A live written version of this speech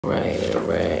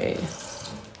Right.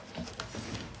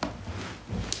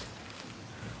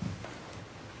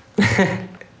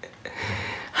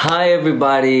 Hi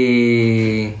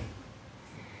everybody.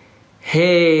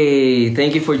 Hey,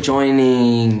 thank you for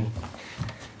joining.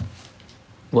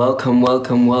 Welcome.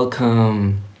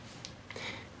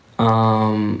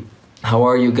 How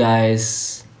are you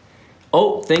guys?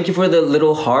 Oh, thank you for the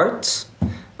little hearts.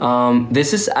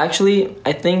 This is actually,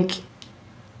 I think,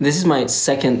 this is my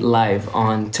second live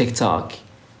on TikTok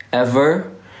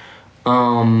ever.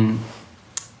 And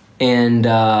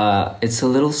it's a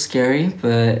little scary,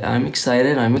 but I'm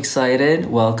excited.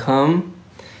 Welcome.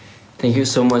 Thank you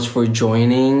so much for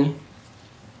joining.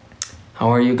 How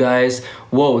are you guys?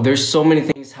 Whoa, there's so many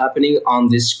things happening on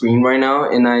this screen right now,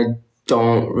 and I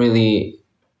don't really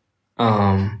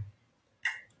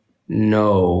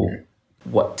know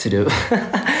what to do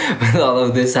with all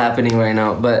of this happening right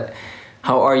now. But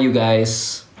how are you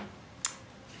guys?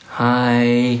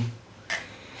 Hi.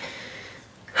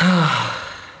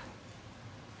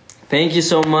 Thank you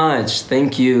so much.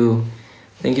 Thank you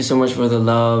so much for the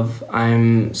love.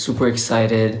 I'm super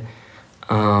excited.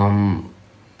 I'm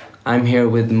here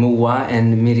with Muwa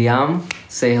and Miriam.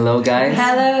 Say hello, guys.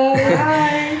 Hello.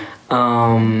 Hi.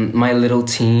 My little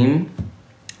team.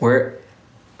 We're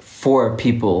 4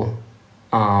 people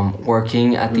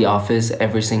working at the office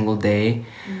every single day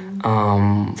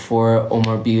for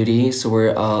OMR BEAUTY. So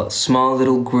we're a small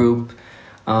little group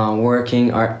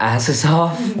working our asses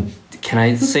off. Can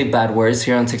I say bad words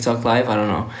here on TikTok Live? I don't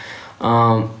know.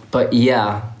 But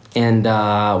yeah, and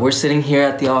we're sitting here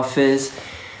at the office.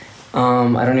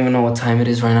 I don't even know what time it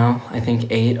is right now. I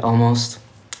think 8 almost.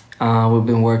 We've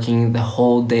been working the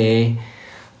whole day.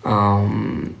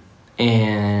 And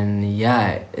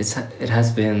yeah, it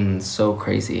has been so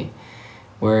crazy.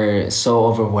 We're so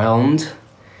overwhelmed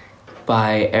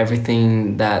by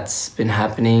everything that's been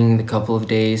happening the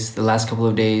last couple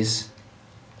of days.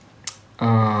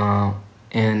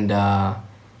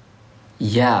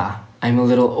 Yeah, I'm a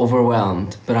little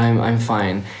overwhelmed, but I'm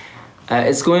fine.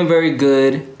 It's going very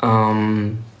good.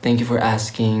 Thank you for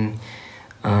asking.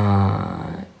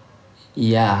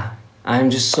 Yeah, I'm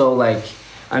just so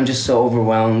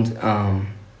overwhelmed.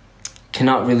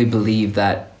 Cannot really believe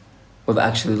that we've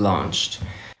actually launched.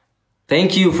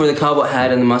 Thank you for the cowboy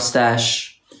hat and the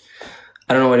mustache.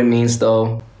 I don't know what it means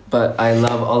though, but I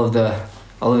love all of the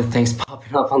things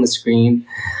popping up on the screen.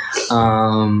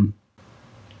 And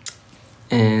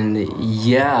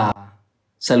yeah,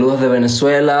 saludos de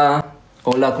Venezuela.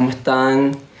 Hola, ¿cómo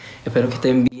están? Espero que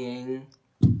estén bien.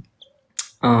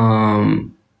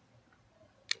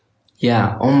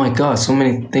 Yeah, oh my god, so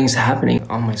many things happening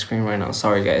on my screen right now.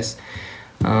 Sorry, guys.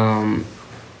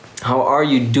 How are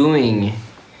you doing?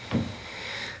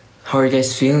 How are you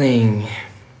guys feeling?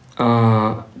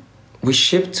 We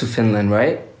shipped to Finland,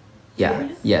 right? Yeah,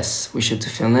 yes, we shipped to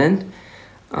Finland.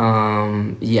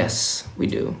 Yes, we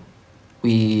do.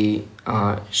 We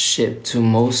ship to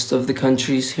most of the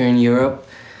countries here in Europe,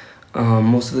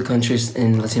 most of the countries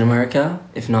in Latin America,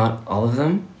 if not all of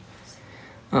them.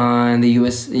 And the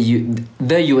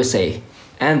USA,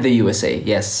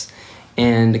 yes,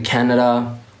 and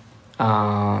Canada.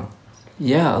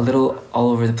 Yeah, a little all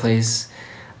over the place.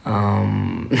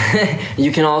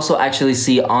 You can also actually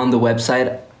see on the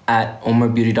website at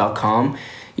omarbeauty.com.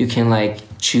 You can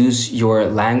choose your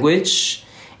language,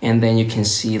 and then you can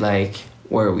see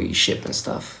where we ship and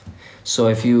stuff. So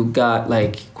if you got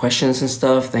questions and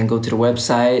stuff, then go to the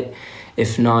website.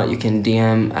 If not, you can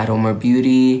DM at OMR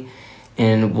BEAUTY,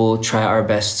 and we'll try our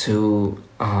best to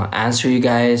answer you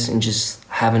guys and just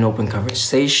have an open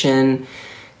conversation,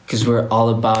 because we're all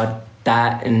about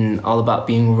that and all about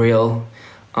being real,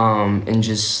 and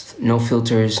just no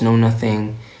filters, no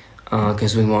nothing,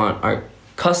 because we want our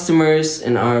customers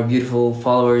and our beautiful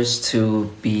followers to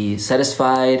be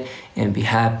satisfied and be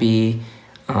happy.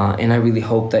 And I really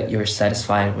hope that you're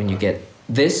satisfied when you get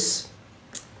this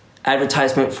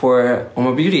advertisement for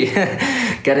OMR BEAUTY.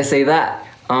 Gotta say that.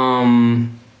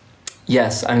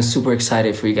 Yes, I'm super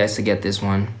excited for you guys to get this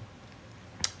one.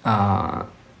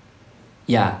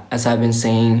 Yeah, as I've been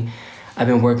saying, I've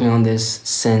been working on this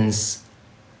since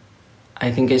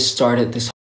I think I started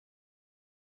this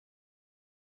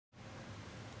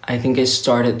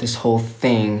whole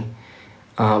thing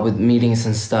with meetings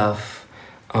and stuff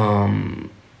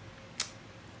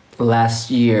last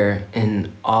year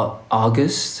in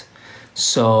August.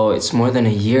 So it's more than a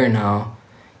year now.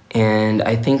 And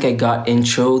I think I got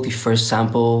intro, the first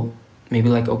sample, maybe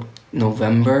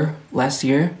November last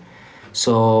year.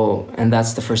 So, and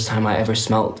that's the first time I ever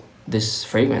smelled this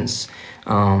fragrance.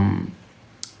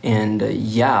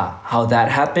 Yeah, how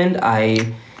that happened,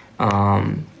 I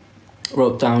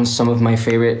wrote down some of my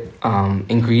favorite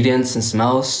ingredients and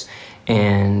smells,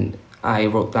 and I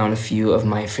wrote down a few of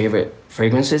my favorite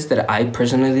fragrances that I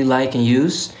personally like and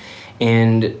use.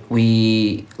 And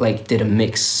we like did a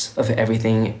mix of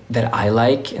everything that I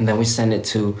like, and then we sent it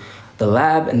to the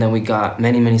lab, and then we got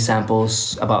many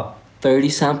samples, about 30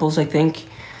 samples, I think.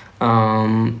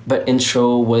 But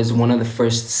Intro was one of the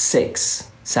first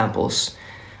 6 samples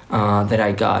that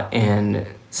I got, and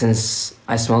since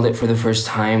I smelled it for the first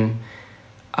time,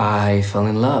 I fell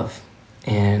in love,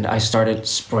 and I started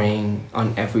spraying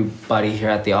on everybody here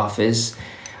at the office.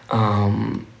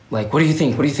 Like, what do you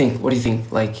think? What do you think? What do you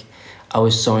think? Like, I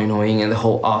was so annoying, and the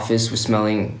whole office was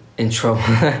smelling Intro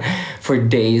for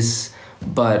days.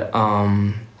 But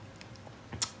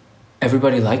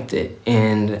everybody liked it,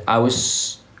 and I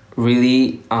was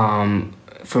really,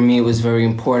 for me, it was very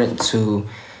important to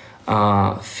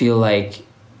feel like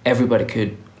everybody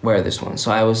could wear this one.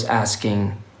 So I was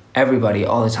asking everybody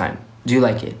all the time, do you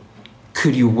like it?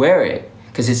 Could you wear it?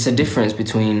 Because it's a difference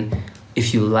between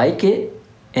if you like it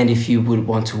and if you would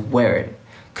want to wear it.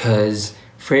 Because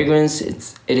fragrance,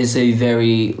 it is a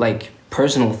very like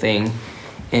personal thing,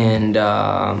 and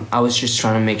I was just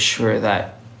trying to make sure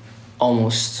that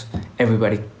almost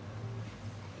everybody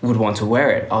would want to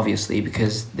wear it, obviously,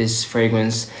 because this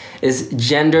fragrance is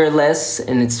genderless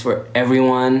and it's for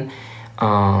everyone.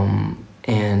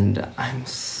 And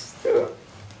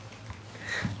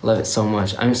love it so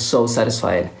much. I'm so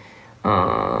satisfied,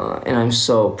 and I'm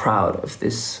so proud of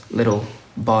this little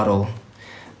bottle.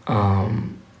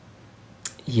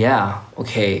 Yeah,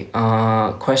 okay.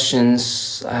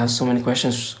 Questions. I have so many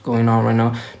questions going on right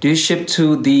now. Do you ship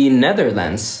to the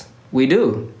Netherlands? We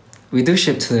do. We do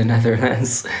ship to the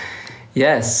Netherlands.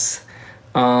 Yes.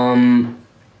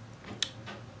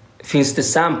 Fins the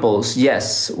samples.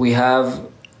 Yes, we have,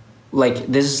 like,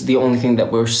 this is the only thing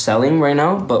that we're selling right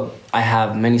now, but I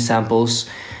have many samples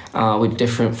with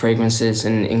different fragrances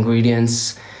and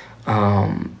ingredients.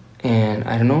 And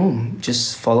I don't know,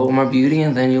 just follow OMR Beauty,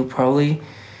 and then you'll probably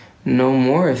know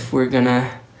more if we're gonna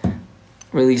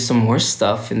release some more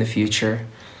stuff in the future.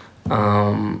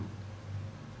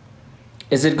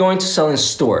 Is it going to sell in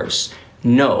stores?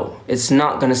 No, it's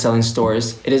not gonna sell in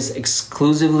stores. It is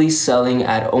exclusively selling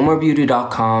at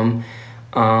omrbeauty.com.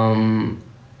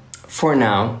 For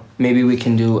now, maybe we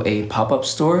can do a pop-up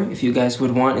store if you guys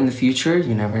would want in the future,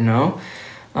 you never know.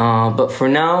 But for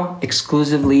now,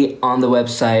 exclusively on the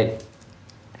website.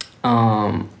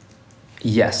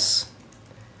 Yes.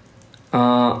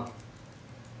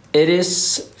 It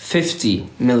is 50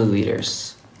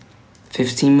 milliliters.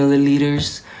 15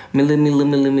 milliliters.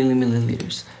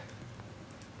 Milliliters.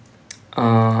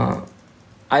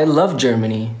 I love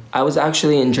Germany. I was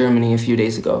actually in Germany a few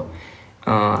days ago.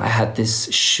 I had this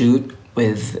shoot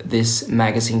with this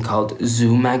magazine called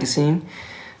Zoo Magazine.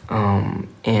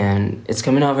 And it's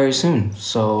coming out very soon,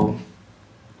 so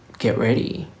get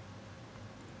ready.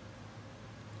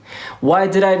 Why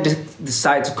did I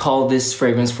decide to call this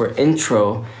fragrance for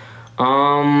Intro?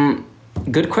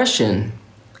 Good question.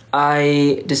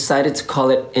 I decided to call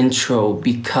it Intro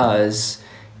because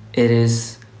it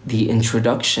is the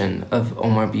introduction of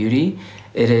OMR Beauty.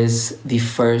 It is the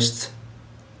first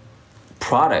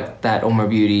product that OMR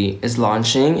Beauty is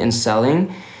launching and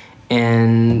selling,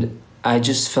 and I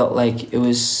just felt like it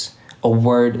was a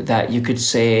word that you could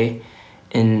say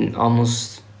in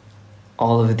almost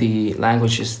all of the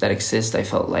languages that exist. I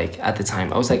felt like at the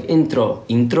time I was like intro.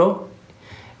 In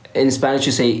Spanish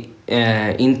you say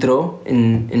intro.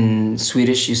 In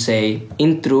Swedish you say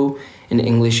intro. In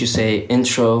English you say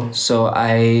intro. So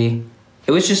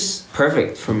it was just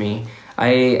perfect for me.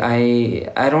 I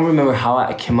don't remember how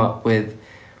I came up with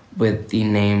the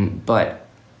name, but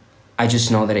I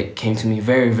just know that it came to me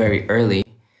very early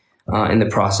in the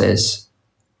process.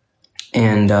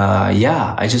 And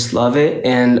yeah, I just love it.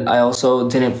 And I also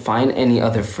didn't find any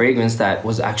other fragrance that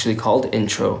was actually called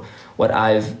Intro, what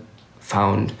I've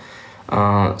found,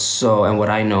 and what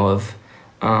I know of.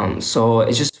 So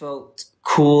it just felt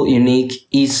cool, unique,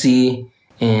 easy,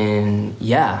 and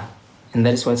yeah, and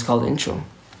that is why it's called Intro.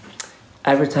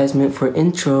 Advertisement for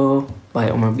Intro by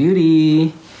OMR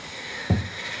Beauty.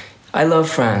 I love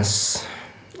France.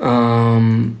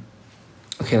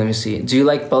 Okay, let me see. Do you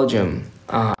like Belgium?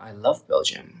 I love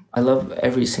Belgium. I love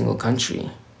every single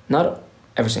country. Not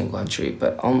every single country,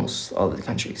 but almost all of the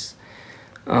countries.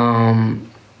 Let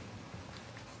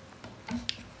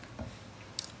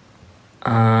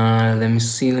me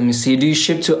see. Do you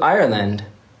ship to Ireland?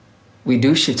 We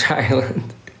do ship to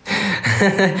Ireland.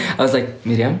 I was like,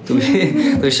 Miriam, do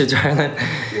we ship to Ireland?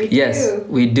 Yes,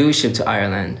 we do ship to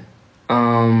Ireland.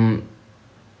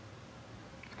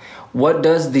 What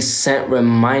does the scent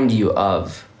remind you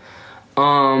of?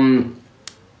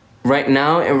 Right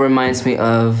now, it reminds me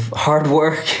of hard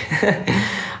work,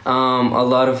 a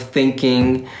lot of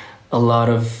thinking, a lot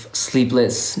of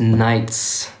sleepless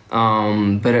nights.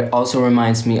 But it also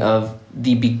reminds me of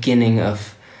the beginning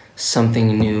of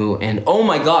something new. And oh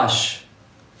my gosh,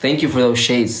 thank you for those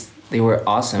shades. They were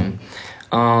awesome.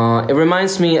 It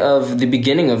reminds me of the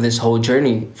beginning of this whole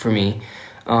journey for me.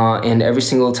 And every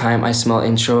single time I smell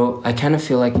intro, I kind of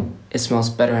feel like it smells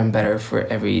better and better for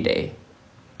every day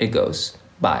it goes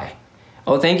by.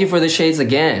 Oh, thank you for the shades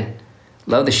again.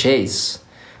 Love the shades.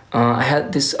 I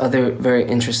had this other very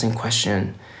interesting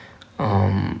question.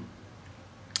 Can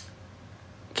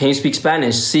you speak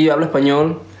Spanish? Sí, yo hablo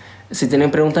español. Si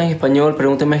tienen preguntas en español,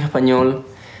 pregúntenme en español.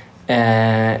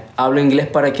 Hablo inglés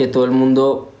para que todo el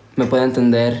mundo me pueda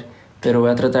entender, pero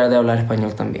voy a tratar de hablar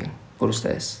español también por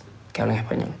ustedes que hablan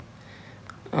español.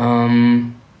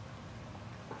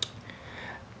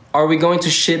 Are we going to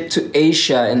ship to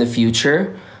Asia in the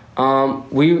future?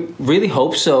 We really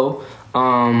hope so.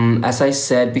 As I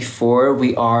said before,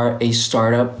 we are a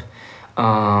startup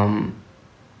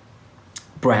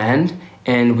brand,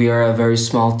 and we are a very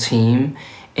small team,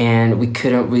 and we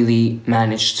couldn't really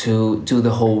manage to do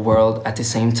the whole world at the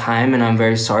same time, and I'm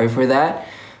very sorry for that.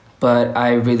 But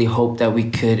I really hope that we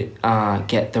could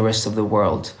get the rest of the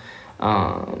world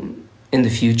in the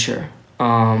future.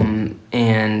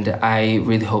 And I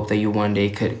really hope that you one day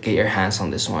could get your hands on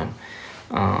this one.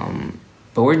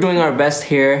 But we're doing our best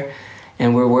here,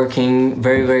 and we're working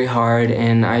very, very hard,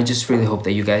 and I just really hope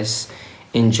that you guys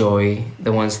enjoy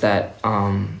the ones that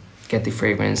get the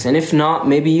fragrance. And if not,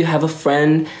 maybe you have a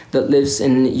friend that lives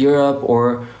in Europe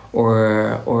or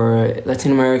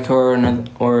Latin America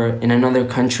or in another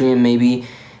country, and maybe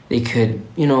they could,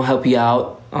 you know, help you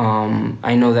out.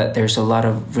 I know that there's a lot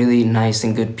of really nice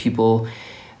and good people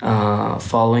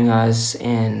following us,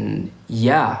 and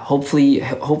yeah, hopefully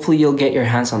you'll get your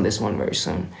hands on this one very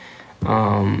soon.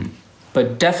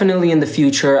 But definitely in the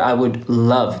future, I would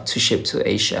love to ship to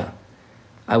Asia.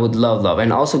 I would love,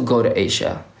 and also go to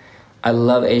Asia. I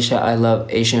love Asia. I love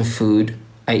Asian food.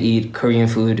 I eat Korean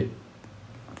food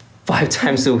 5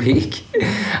 times a week.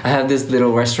 I have this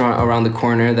little restaurant around the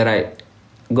corner that I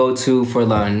go to for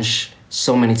lunch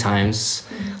so many times.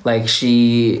 Like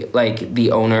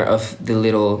the owner of the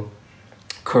little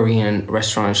Korean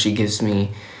restaurant, she gives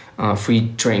me free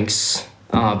drinks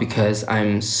because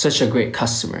I'm such a great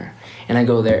customer, and I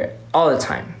go there all the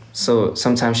time. So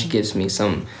sometimes she gives me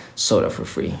some soda for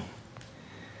free.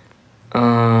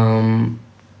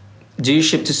 Do you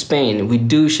ship to Spain? We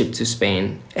do ship to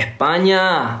Spain.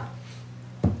 España!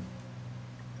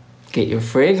 Get your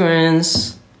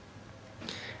fragrance.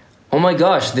 Oh my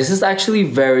gosh, this is actually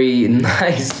very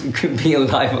nice being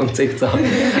live on TikTok.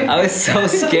 I was so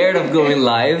scared of going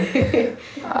live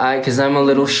because I'm a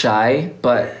little shy,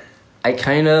 but I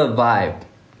kind of vibe.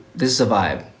 This is a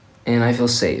vibe, and I feel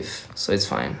safe, so it's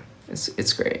fine.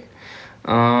 It's great.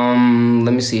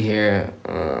 Let me see here.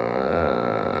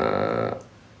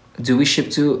 Do we ship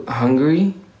to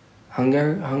Hungary?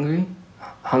 Hungary?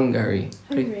 Hungary.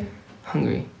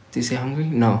 Do you say Hungary?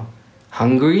 No.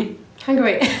 Hungary?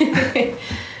 Hungary.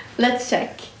 Let's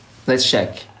check.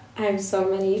 I have so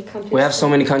many countries. We have so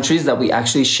many countries that we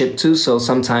actually ship to, so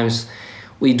sometimes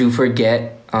we do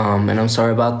forget, and I'm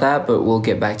sorry about that, but we'll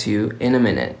get back to you in a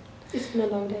minute. It's been a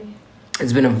long day.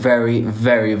 It's been a very,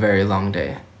 very, very long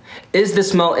day. Is the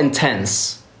smell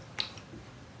intense?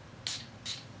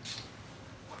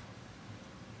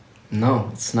 No,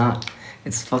 it's not.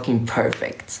 It's fucking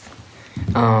perfect.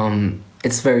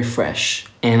 It's very fresh,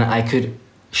 and I could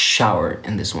shower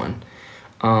in this one.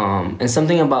 And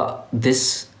something about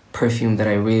this perfume that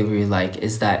I really, really like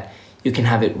is that you can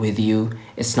have it with you.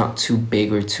 It's not too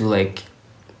big or too like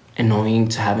annoying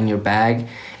to have in your bag,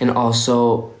 and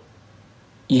also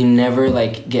you never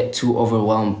like get too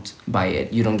overwhelmed by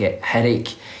it. You don't get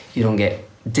headache, you don't get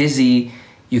dizzy.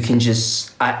 You can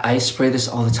just, I spray this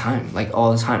all the time, like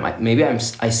all the time. Maybe I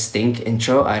stink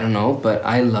intro, I don't know, but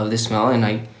I love this smell, and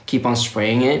I keep on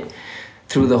spraying it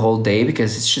through the whole day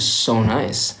because it's just so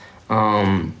nice.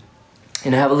 And I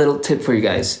have a little tip for you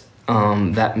guys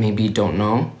that maybe you don't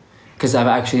know, because I've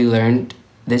actually learned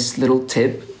this little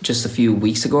tip just a few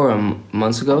weeks ago or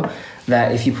months ago,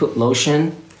 that if you put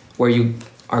lotion where you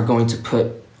are going to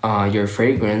put your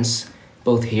fragrance,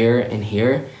 both here and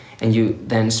here, and you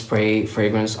then spray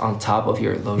fragrance on top of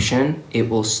your lotion, it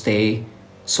will stay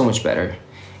so much better.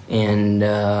 And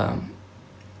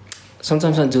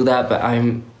sometimes I do that, but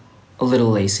I'm a little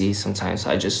lazy sometimes.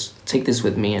 I just take this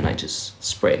with me and I just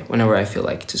spray whenever I feel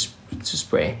like to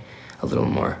spray a little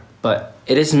more. but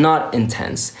it is not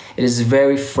intense. It is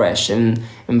very fresh and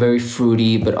very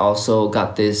fruity, but also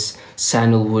got this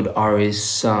sandalwood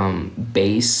iris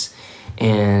base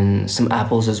and some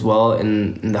apples as well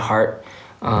in the heart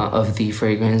of the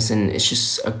fragrance, and it's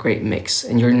just a great mix,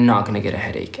 and you're not gonna get a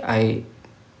headache.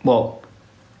 Well,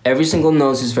 every single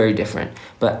nose is very different,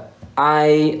 but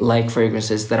I like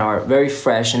fragrances that are very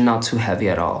fresh and not too heavy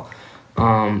at all.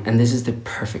 And this is the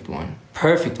perfect one.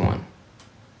 Perfect one.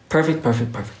 Perfect.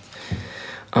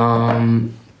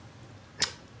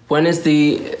 When is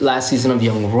the last season of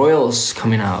Young Royals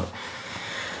coming out?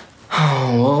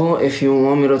 Well, if you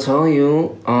want me to tell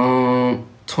you,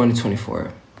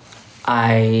 2024.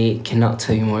 I cannot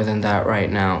tell you more than that right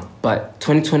now. But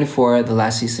 2024, the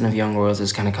last season of Young Royals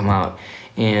is gonna come out,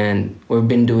 and we've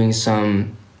been doing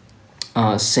some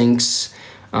syncs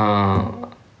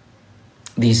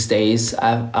these days.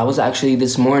 I was actually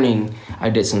this morning, I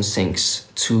did some syncs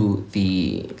to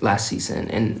the last season,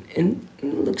 and it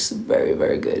looks very,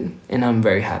 very good, and I'm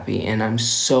very happy, and I'm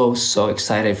so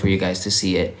excited for you guys to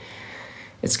see it.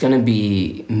 It's gonna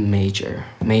be major.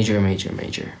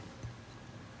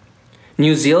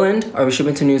 New Zealand, are we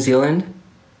shipping to New Zealand?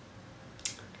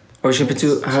 Or we shipping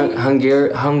to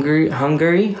Hungary? I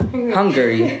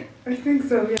think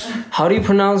so, yeah. How do you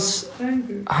pronounce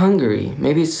Hungary?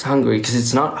 Maybe it's Hungary, because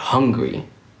it's not Hungary.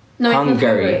 No, it's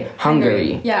Hungary. not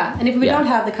Hungary. Yeah, and if we don't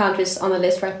have the countries on the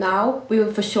list right now, we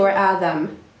will for sure add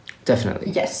them. Definitely.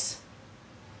 Yes.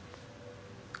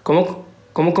 ¿Cómo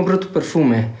compro tu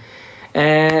perfume?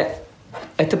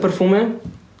 Este perfume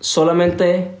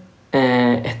solamente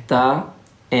está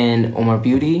en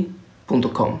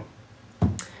omarbeauty.com.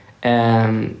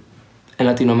 En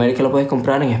Latinoamérica lo puedes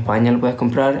comprar, en España lo puedes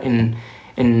comprar, en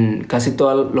casi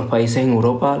todos los países en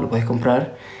Europa lo puedes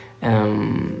comprar,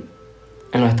 en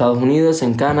los Estados Unidos,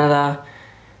 en Canadá,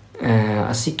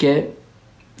 así que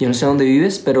yo no sé dónde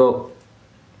vives, pero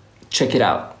check it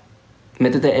out.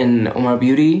 Métete en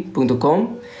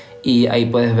omarbeauty.com y ahí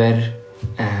puedes ver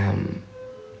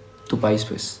tu país,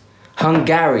 pues.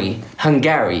 Hungary,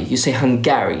 you say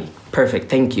Hungary. Perfect,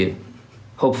 thank you.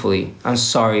 Hopefully. I'm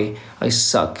sorry, I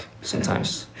suck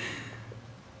sometimes.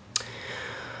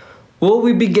 Will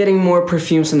we be getting more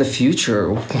perfumes in the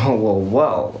future?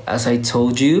 Well, as I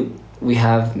told you, we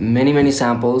have many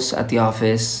samples at the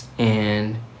office,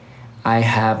 and I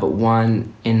have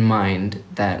one in mind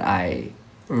that I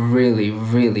really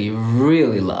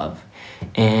love.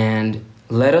 And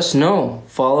let us know.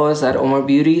 Follow us at Omar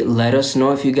Beauty. Let us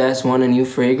know if you guys want a new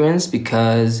fragrance,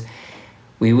 because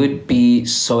we would be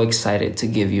so excited to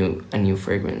give you a new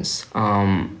fragrance.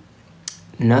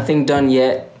 Nothing done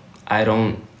yet.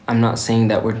 I'm not saying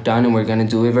that we're done and we're gonna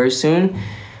do it very soon.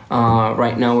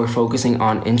 Right now we're focusing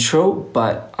on intro,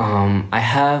 but I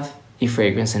have a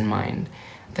fragrance in mind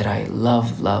that I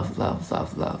love.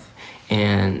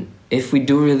 And if we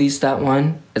do release that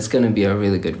one, it's gonna be a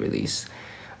really good release,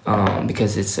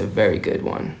 because it's a very good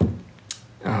one.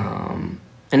 And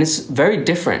it's very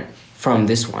different from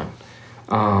this one.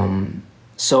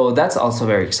 So that's also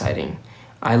very exciting.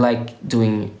 I like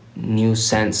doing new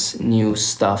scents, new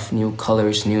stuff, new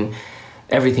colors,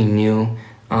 everything new,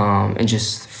 and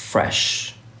just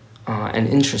fresh and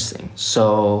interesting.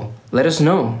 So let us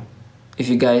know if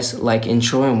you guys like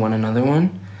intro and want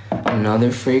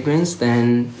another fragrance,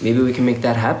 then maybe we can make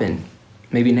that happen.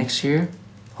 Maybe next year,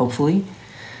 hopefully.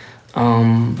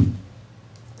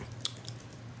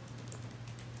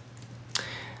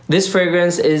 This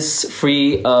fragrance is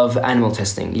free of animal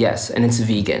testing, yes, and it's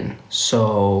vegan.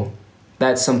 So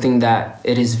that's something that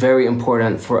it is very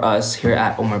important for us here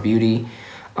at Omar Beauty.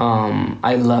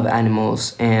 I love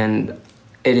animals, and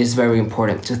it is very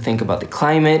important to think about the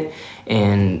climate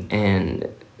and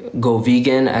go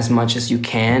vegan as much as you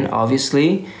can,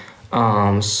 obviously.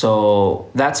 So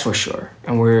that's for sure,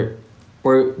 and we're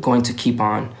going to keep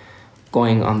on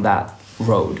going on that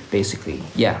road, basically.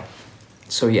 Yeah.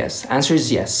 So yes, answer is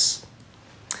yes.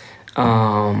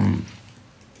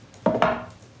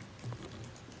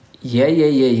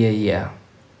 Yeah.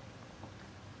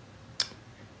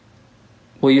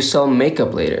 Will you sell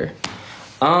makeup later?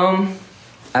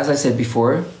 As I said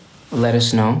before, let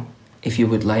us know if you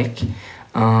would like.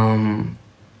 I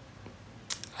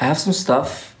have some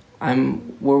stuff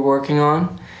we're working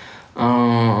on,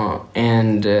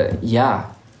 and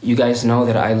yeah, you guys know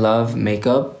that I love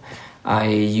makeup. I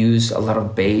use a lot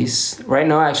of base. Right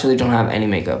now I actually don't have any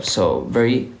makeup, so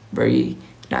very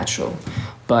natural.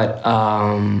 But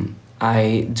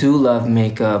I do love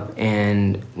makeup,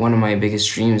 and one of my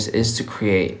biggest dreams is to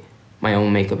create my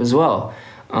own makeup as well.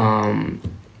 And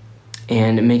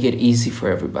make it easy for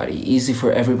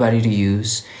everybody to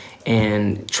use,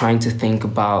 and trying to think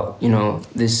about, you know,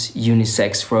 this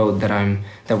unisex road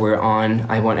that we're on.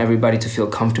 I want everybody to feel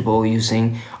comfortable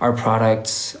using our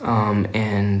products,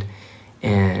 and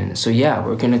so yeah,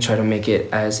 we're gonna try to make it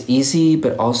as easy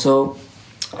but also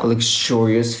a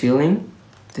luxurious feeling.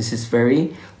 This is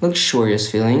very luxurious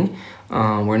feeling.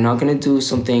 We're not gonna do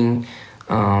something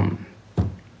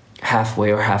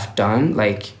halfway or half done.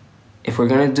 Like, if we're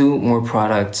gonna do more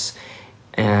products,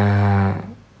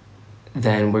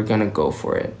 then we're gonna go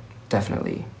for it,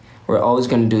 definitely. We're always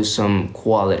gonna do some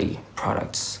quality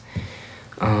products.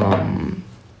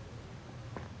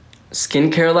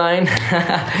 Skincare line.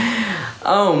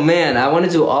 Oh man, I want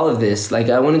to do all of this. Like,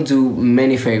 I want to do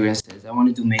many fragrances. I want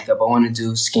to do makeup. I want to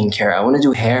do skincare. I want to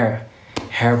do hair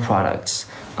products.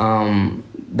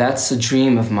 That's a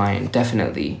dream of mine,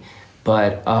 definitely.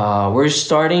 But we're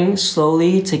starting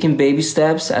slowly, taking baby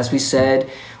steps. As we said,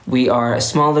 we are a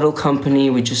small little company.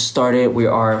 We just started. We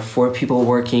are 4 people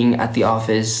working at the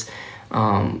office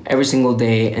every single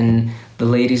day, and the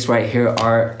ladies right here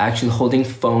are actually holding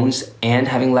phones and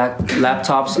having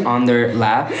laptops on their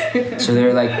lap. So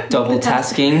they're like double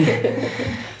tasking.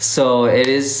 So it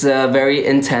is very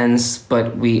intense,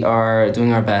 but we are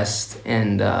doing our best.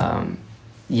 And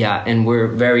yeah, and we're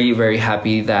very, very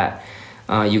happy that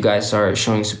you guys are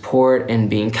showing support and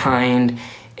being kind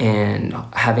and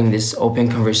having this open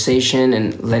conversation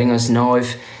and letting us know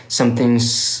if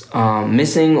something's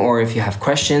missing or if you have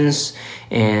questions.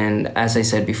 And as I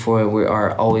said before, we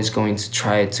are always going to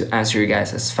try to answer you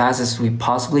guys as fast as we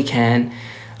possibly can,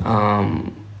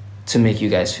 to make you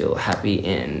guys feel happy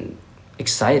and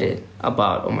excited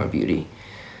about OMR Beauty.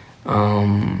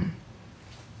 Okay,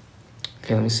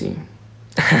 let me see.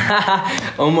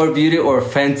 OMR Beauty or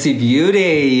Fenty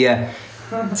Beauty?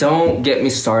 Don't get me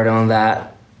started on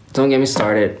that. Don't get me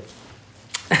started.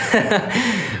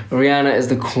 Rihanna is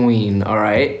the queen, all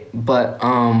right? But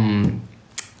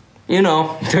you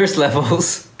know, there's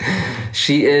levels.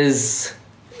 She is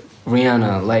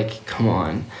Rihanna, like, come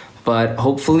on. But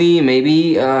hopefully,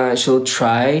 maybe she'll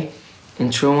try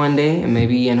intro one day,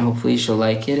 and hopefully she'll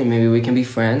like it, and maybe we can be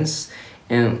friends,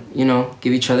 and, you know,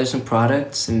 give each other some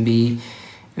products and be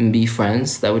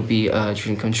friends. That would be a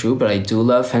dream come true. But I do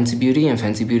love Fenty Beauty, and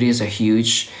Fenty Beauty is a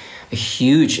huge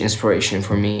inspiration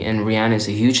for me, and Rihanna is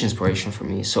a huge inspiration for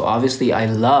me. So obviously I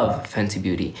love Fenty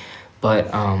Beauty,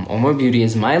 but OMR Beauty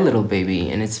is my little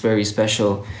baby, and it's very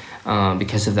special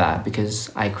because of that, because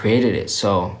I created it.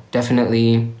 So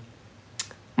definitely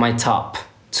my top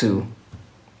 2,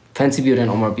 Fenty Beauty and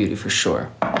OMR Beauty for sure.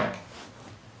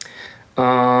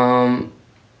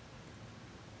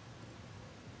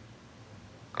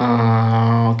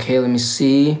 Okay, let me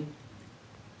see.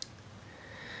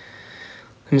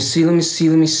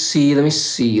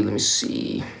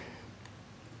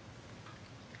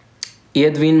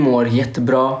 Edvin mår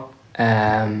jättebra.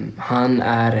 Han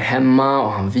är hemma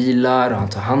och han vilar och han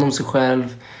tar hand om sig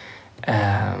själv.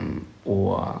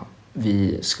 Och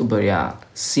vi ska börja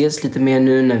ses lite mer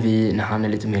nu när han är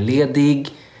lite mer ledig.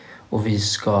 Och vi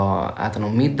ska äta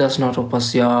någon middag snart,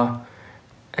 hoppas jag.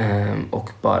 Och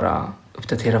bara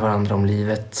uppdatera varandra om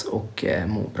livet och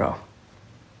må bra.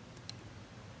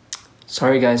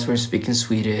 Sorry guys, we're speaking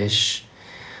Swedish.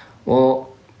 Well,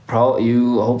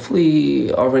 you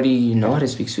hopefully already know how to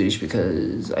speak Swedish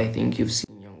because I think you've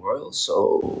seen Young Royals,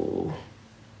 so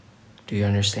do you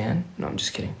understand? No, I'm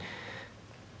just kidding.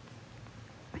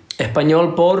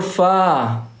 Español,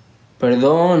 porfa.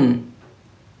 Perdón.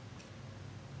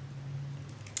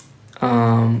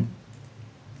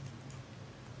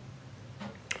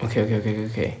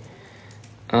 Okay.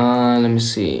 Let me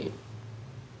see.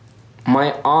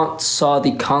 My aunt saw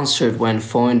the concert when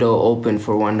Fondo opened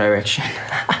for One Direction.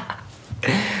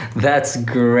 That's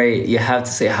great. You have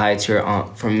to say hi to your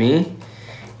aunt from me.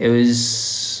 It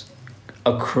was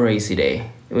a crazy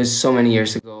day. It was so many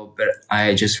years ago, but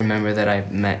I just remember that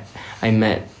I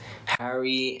met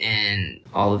Harry and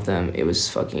all of them. It was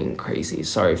fucking crazy.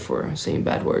 Sorry for saying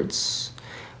bad words.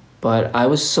 But I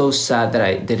was so sad that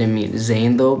I didn't meet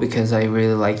Zayn though, because I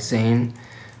really like Zayn.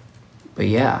 But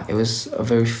yeah, it was a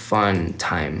very fun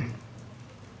time.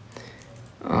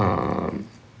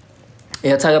 Är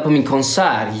jag taggad på min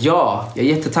konsert? Ja, jag är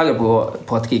jättetaggad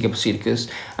på att gigga på Cirkus.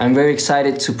 I'm very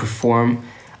excited to perform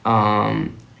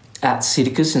at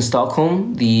Cirkus in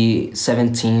Stockholm the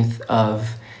 17th of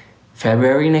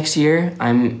February next year.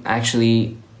 I'm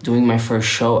actually doing my first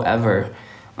show ever.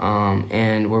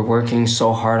 And we're working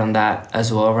so hard on that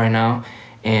as well right now.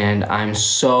 And I'm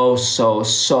so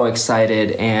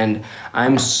excited, and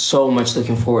I'm so much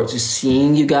looking forward to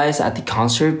seeing you guys at the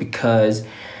concert, because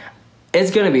it's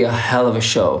gonna be a hell of a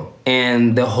show.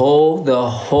 And the whole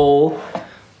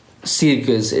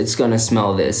circus, it's gonna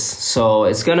smell this. So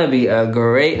it's gonna be a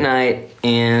great night,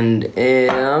 and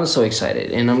I'm so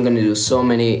excited. And I'm gonna do so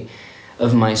many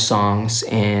of my songs,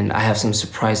 and I have some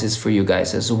surprises for you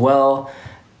guys as well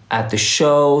at the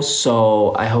show.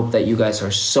 So I hope that you guys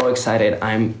are so excited.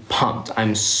 I'm pumped.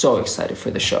 I'm so excited for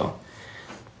the show.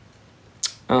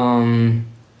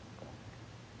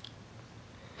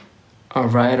 All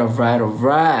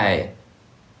right.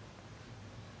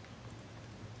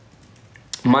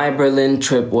 My Berlin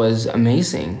trip was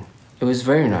amazing. It was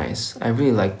very nice. I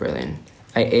really like Berlin.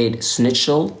 I ate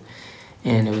schnitzel,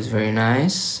 and it was very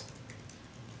nice.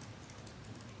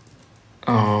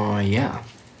 Yeah.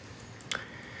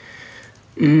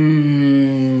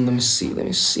 Let me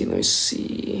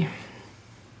see.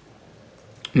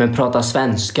 Men prata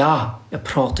svenska. Jag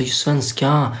pratar ju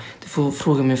svenska. Du får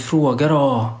fråga mig fråga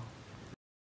då.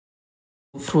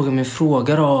 Fråga mig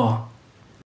fråga då.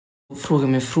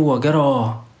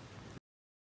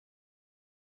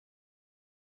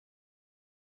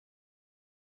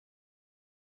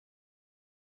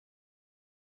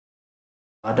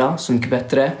 Så mycket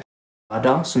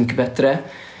bättre.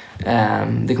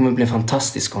 Det kommer bli en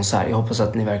fantastisk konsert. Jag hoppas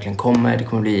att ni verkligen kommer. Det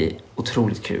kommer bli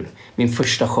otroligt kul. Min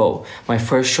första show. My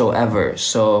first show ever.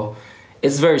 So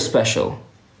it's very special.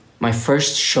 My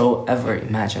first show ever.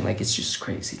 Imagine, like, it's just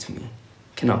crazy to me.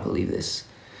 Cannot believe this.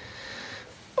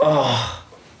 Oh.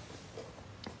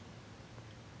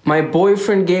 My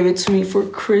boyfriend gave it to me for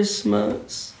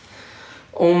Christmas.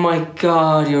 Oh my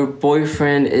God, your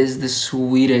boyfriend is the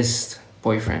sweetest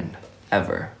boyfriend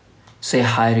ever. Say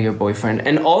hi to your boyfriend,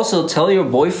 and also tell your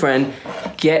boyfriend,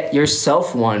 get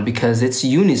yourself one, because it's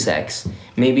unisex.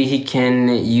 Maybe he can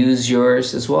use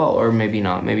yours as well, or maybe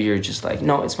not. Maybe you're just like,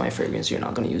 no, it's my fragrance, you're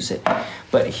not gonna use it.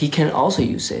 But he can also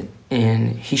use it,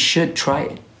 and he should try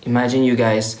it. Imagine you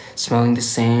guys smelling the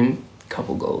same.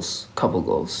 Couple goals,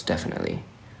 definitely.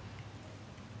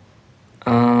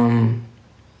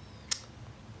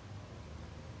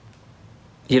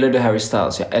 Gillar du Harry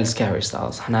Styles? Jag älskar Harry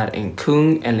Styles. Han är en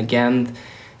kung, en legend,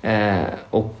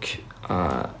 och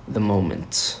the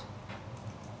moment.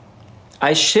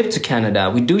 I ship to Canada.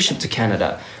 We do ship to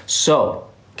Canada. So,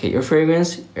 get your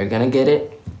fragrance. You're gonna get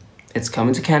it. It's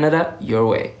coming to Canada your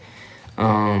way.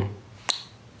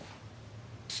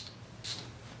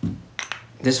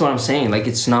 This is what I'm saying. Like,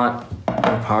 it's not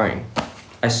overpowering.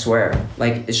 I swear.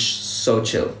 Like, it's so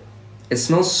chill. It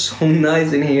smells so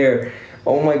nice in here.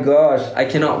 Oh my gosh. I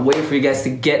cannot wait for you guys to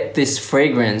get this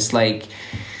fragrance. Like,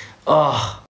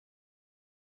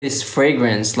 this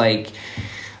fragrance. Like,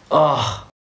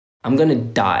 I'm gonna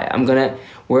die.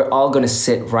 We're all gonna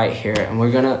sit right here, and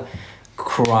we're gonna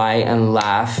cry and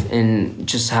laugh and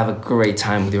just have a great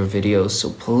time with your videos. So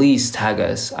please tag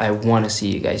us. I want to see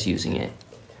you guys using it.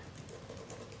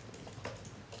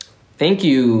 Thank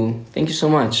you so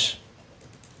much.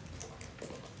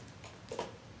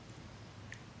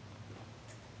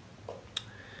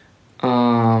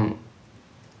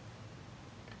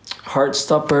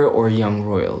 Heartstopper or Young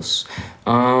Royals?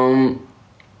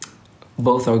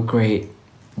 Both are great.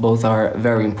 Both are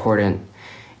very important,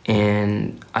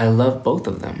 and I love both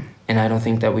of them. And I don't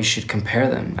think that we should compare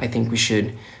them. I think we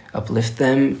should uplift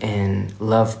them and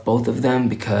love both of them,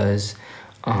 because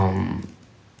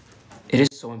it is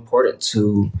so important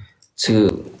to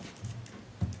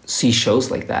see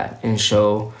shows like that and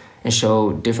show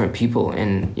different people,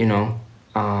 and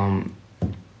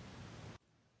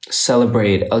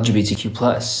celebrate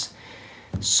LGBTQ+.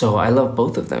 So I love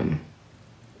both of them.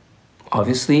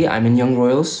 Obviously, I'm in Young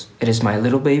Royals. It is my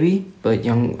little baby, but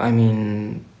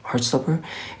Heartstopper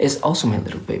is also my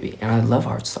little baby, and I love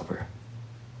Heartstopper.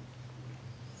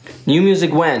 New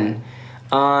music when?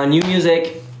 New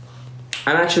music,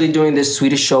 I'm actually doing this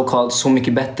Swedish show called Så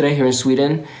mycket bättre here in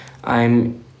Sweden.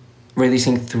 I'm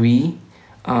releasing 3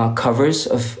 covers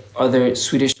of other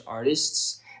Swedish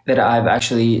artists that I've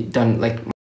actually done, like,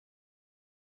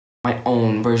 my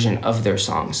own version of their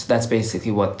songs. That's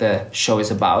basically what the show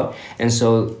is about. And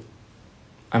so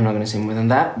I'm not gonna say more than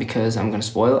that, because I'm gonna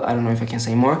spoil. I don't know if I can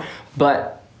say more,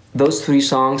 but those 3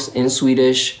 songs in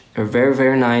Swedish are very,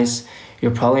 very nice.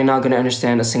 You're probably not gonna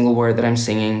understand a single word that I'm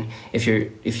singing if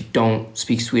you don't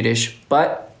speak Swedish,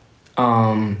 but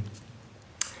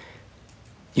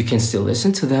you can still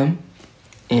listen to them.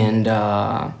 And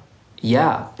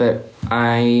yeah, but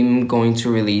I'm going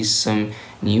to release some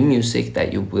new music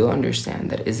that you will understand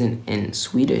that isn't in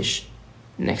Swedish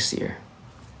next year.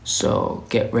 So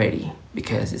get ready,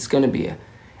 because it's gonna be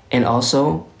and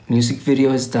also music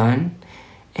video is done,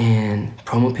 and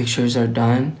promo pictures are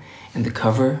done, and the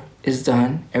cover is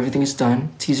done. Everything is done.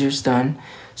 Teaser is done.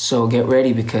 So get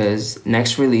ready, because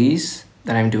next release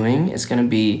that I'm doing.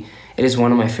 It is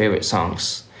one of my favorite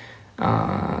songs.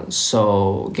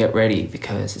 So get ready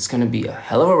because it's gonna be a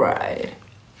hell of a ride.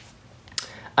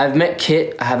 I've met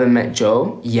Kit, I haven't met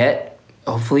Joe yet.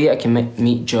 Hopefully I can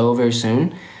meet Joe very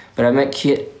soon. But I met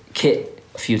Kit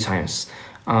a few times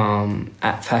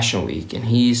at Fashion Week, and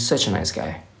he's such a nice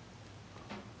guy.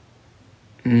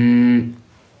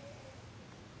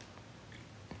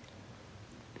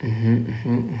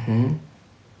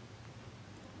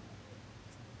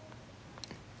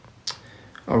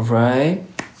 All right.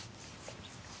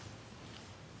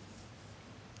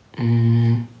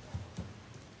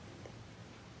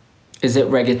 Is it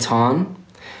reggaeton?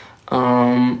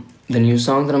 The new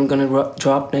song that I'm gonna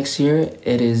drop next year,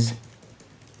 it is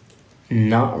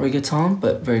not reggaeton,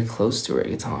 but very close to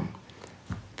reggaeton.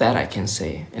 That I can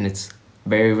say, and it's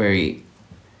very, very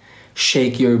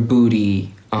shake your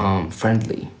booty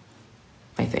friendly,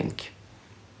 I think.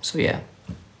 So yeah.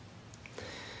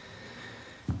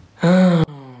 Let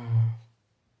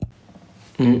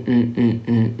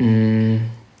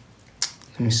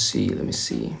me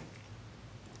see.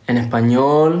 En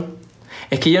español.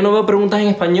 Es que yo no veo preguntas en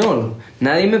español.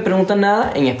 Nadie me pregunta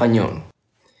nada en español.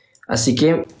 Así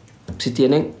que, si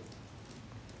tienen...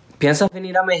 ¿Piensas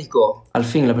venir a México? Al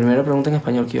fin, la primera pregunta en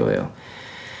español que yo veo.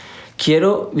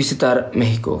 Quiero visitar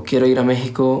México. Quiero ir a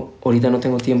México. Ahorita no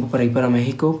tengo tiempo para ir para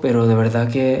México, pero de verdad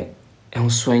que es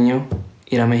un sueño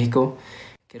ir a México.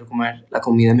 Quiero comer la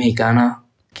comida mexicana.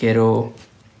 Quiero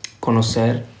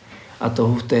conocer a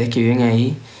todos ustedes que viven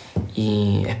ahí.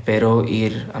 Y espero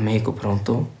ir a México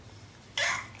pronto.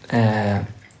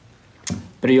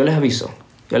 Pero yo les aviso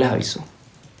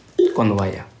cuando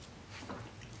vaya.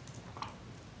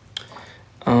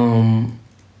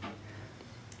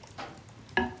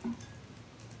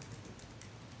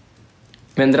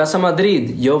 ¿Vendrás a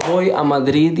Madrid? Yo voy a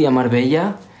Madrid y a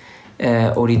Marbella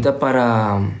ahorita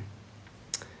para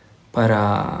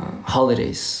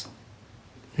holidays,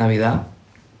 Navidad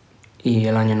y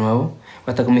el Año Nuevo. Voy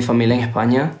a estar con mi familia en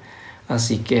España,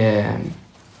 así que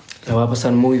la voy a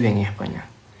pasar muy bien en España.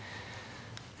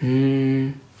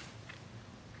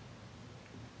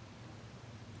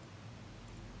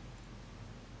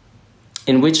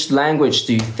 In which language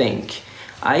do you think?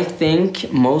 I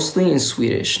think mostly in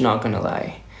Swedish, not gonna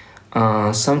lie.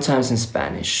 Sometimes in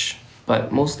Spanish,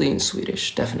 but mostly in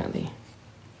Swedish, definitely.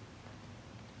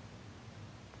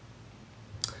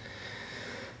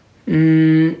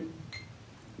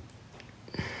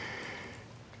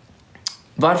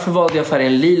 Varför valde jag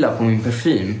färgen lila på min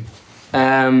parfym?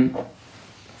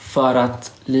 För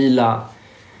att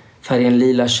färgen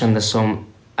lila kändes som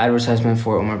advertisement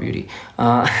for OMR BEAUTY.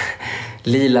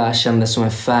 Lila kändes som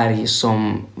en färg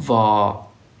som var...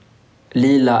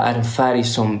 Lila är en färg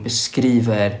som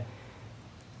beskriver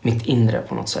mitt inre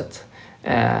på något sätt.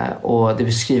 Och det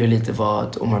beskriver lite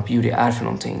vad OMR BEAUTY är för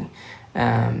någonting.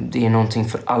 Det är någonting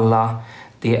för alla.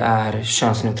 Det är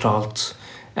könsneutralt.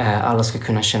 Alla ska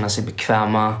kunna känna sig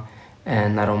bekväma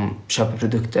när de köper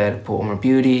produkter på OMR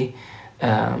BEAUTY.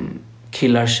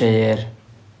 Killar, tjejer,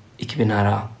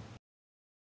 icke-binära.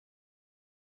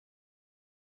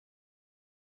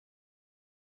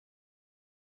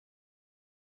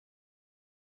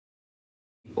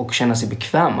 Och känna sig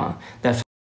bekväma. Därför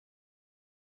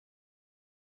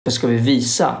ska vi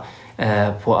visa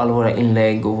på alla våra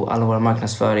inlägg och alla våra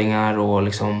marknadsföringar och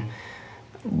liksom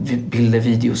bilder,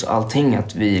 videos och allting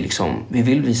att vi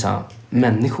vill visa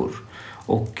människor.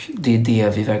 Och det är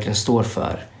det vi verkligen står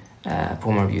för på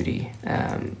OMR BEAUTY.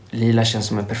 Lila känns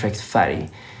som en perfekt färg.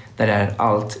 Där är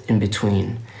allt in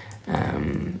between.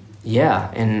 Yeah,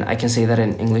 and I can say that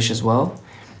in English as well.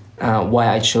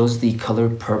 Why I chose the color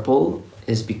purple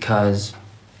is because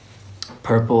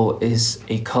purple is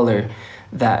a color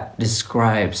that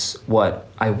describes what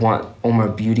I want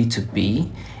OMR BEAUTY to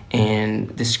be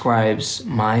and describes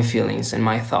my feelings and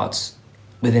my thoughts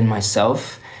within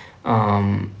myself.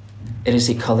 It is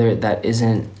a color that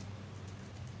isn't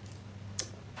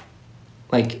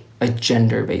like a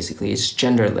gender, basically. It's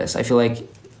genderless. I feel like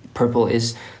purple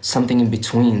is something in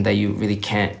between that you really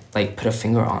can't like put a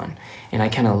finger on, and I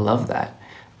kind of love that.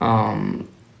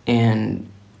 And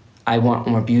I want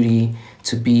OMR BEAUTY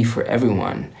to be for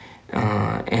everyone,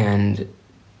 and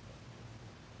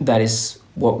that is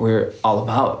what we're all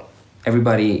about.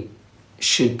 Everybody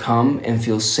should come and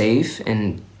feel safe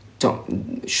and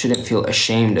shouldn't feel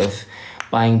ashamed of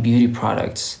buying beauty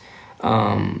products.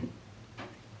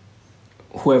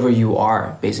 Whoever you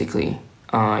are, basically,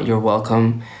 you're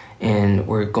welcome, and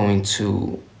we're going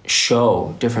to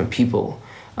show different people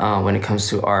when it comes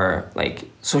to our like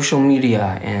social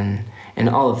media and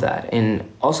all of that, and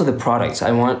also the products.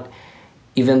 I want,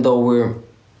 even though we're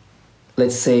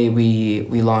let's say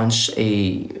we launch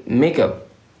a makeup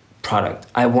product.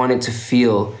 I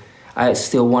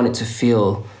still want it to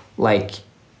feel like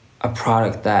a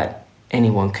product that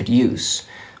anyone could use.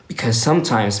 Because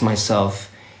sometimes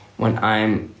myself, when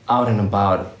I'm out and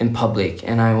about in public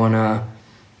and I wanna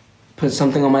put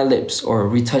something on my lips or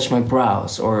retouch my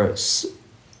brows or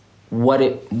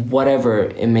whatever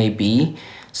it may be,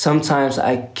 sometimes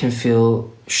I can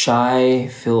feel shy,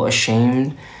 feel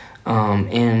ashamed,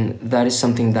 and that is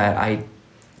something that I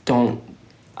don't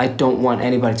want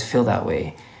anybody to feel that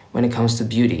way when it comes to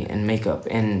beauty and makeup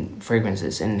and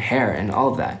fragrances and hair and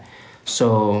all of that.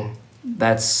 So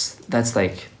that's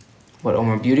like what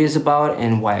OMR Beauty is about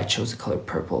and why I chose the color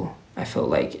purple. I feel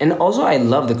like, and also I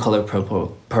love the color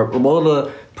purple.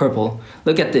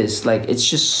 Look at this, like it's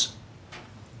just,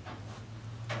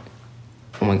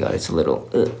 oh my god, it's a little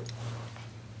dirty.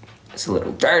 It's a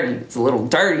little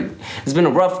dirty. It's been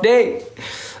a rough day.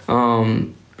 But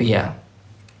yeah,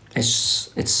 that's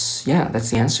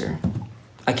the answer.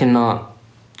 I cannot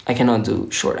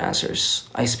do short answers.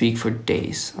 I speak for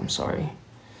days. I'm sorry.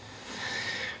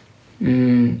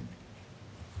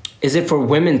 Is it for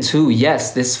women too?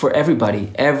 Yes, this is for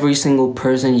everybody. Every single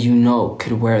person you know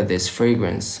could wear this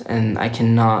fragrance, and I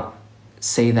cannot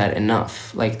say that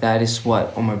enough. Like, that is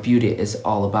what OMR Beauty is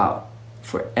all about,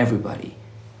 for everybody.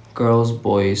 Girls,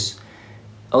 boys,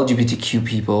 LGBTQ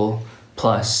people,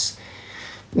 plus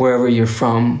wherever you're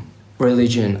from,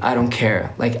 religion, I don't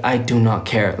care. Like, I do not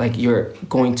care. Like, you're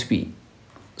going to be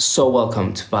so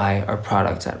welcome to buy our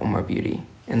products at OMR Beauty,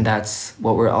 and that's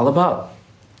what we're all about.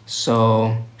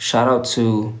 So shout out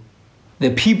to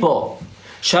the people.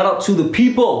 Shout out to the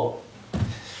people.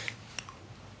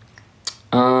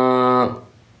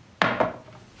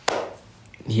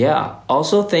 Yeah,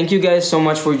 also thank you guys so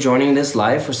much for joining this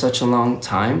live for such a long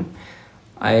time.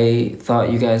 I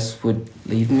thought you guys would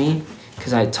leave me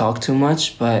because I talk too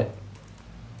much, but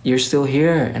you're still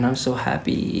here and I'm so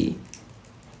happy.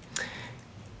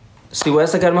 Si voy a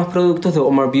sacar más productos de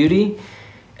OMR Beauty,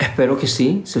 espero que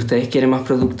sí. Si ustedes quieren más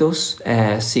productos,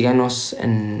 síganos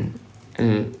en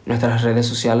nuestras redes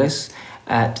sociales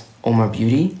at OMR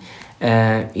Beauty,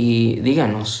 y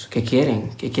díganos qué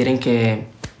quieren,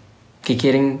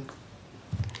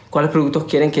 cuáles productos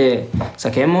quieren que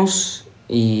saquemos.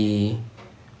 Y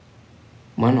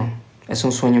bueno, es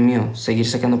un sueño mío seguir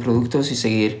sacando productos y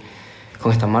seguir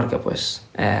con esta marca, pues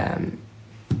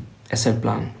es el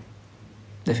plan,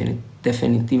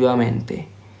 definitivamente.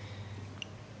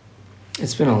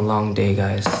 It's been a long day,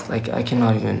 guys. Like, I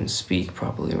cannot even speak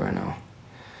properly right now.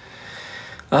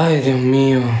 Ay, Dios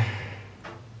mío.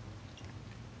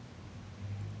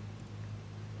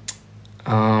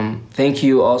 Thank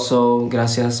you also.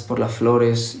 Gracias por las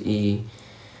flores y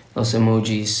los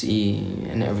emojis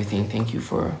and everything. Thank you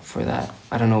for that.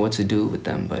 I don't know what to do with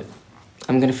them, but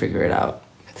I'm gonna figure it out.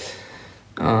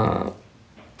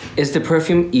 Is the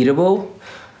perfume eatable?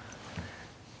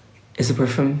 Is the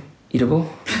perfume eatable?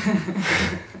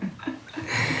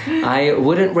 I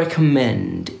wouldn't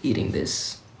recommend eating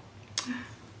this,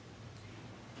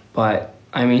 but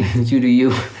I mean, you do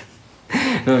you.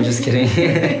 No, I'm just kidding.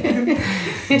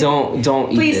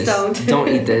 Don't eat Please this. Don't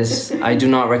eat this. I do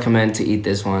not recommend to eat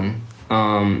this one.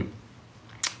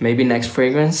 Maybe next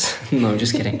fragrance. No, I'm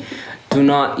just kidding. Do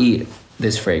not eat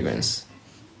this fragrance.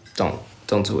 Don't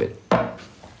do it.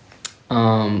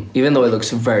 Even though it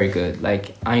looks very good,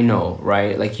 like, I know,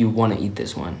 right? Like, you want to eat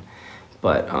this one,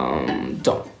 but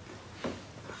don't.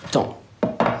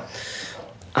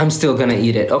 I'm still gonna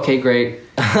eat it. Okay, great.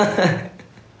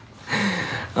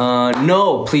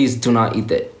 No, please do not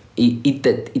eat it. Eat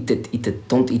it.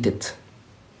 Don't eat it.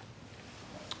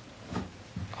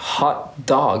 Hot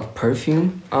dog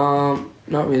perfume?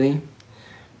 Not really.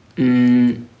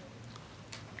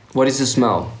 What is the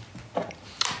smell?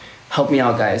 Help me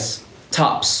out, guys.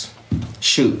 Tops.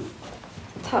 Shoot.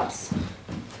 Tops.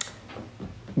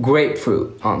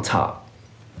 Grapefruit on top.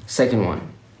 Second one.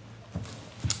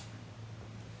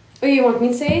 Oh, you want me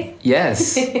to say?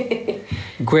 Yes.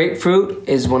 Grapefruit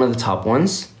is one of the top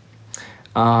ones.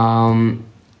 And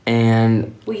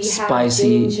we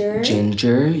spicy have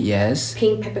ginger, yes.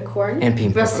 Pink peppercorn. And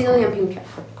pink Brazilian peppercorn. pink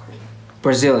peppercorn.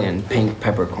 Brazilian pink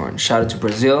peppercorn. Shout out to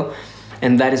Brazil.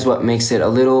 And that is what makes it a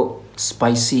little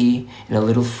spicy and a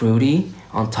little fruity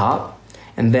on top.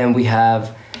 And then we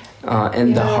have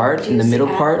in the heart, in the middle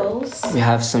apples. part, we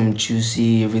have some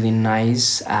juicy, really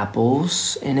nice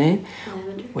apples in it.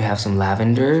 Lavender. We have some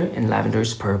lavender, and lavender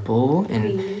is purple.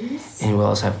 And we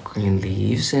also have green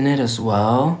leaves in it as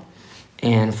well.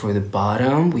 And for the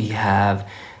bottom, we have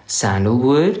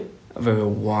sandalwood, a very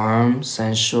warm,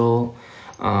 sensual.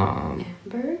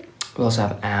 Amber. We also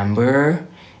have amber,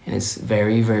 and it's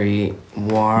very, very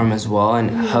warm as well,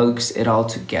 and hugs it all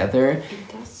together. It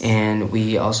does. And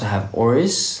we also have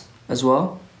orris as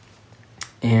well.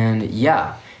 And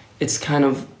yeah, it's kind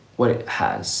of what it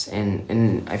has,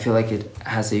 and I feel like it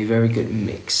has a very good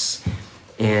mix,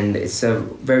 and it's a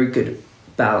very good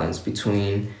balance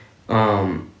between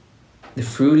the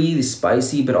fruity, the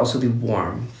spicy, but also the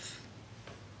warmth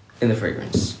in the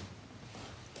fragrance.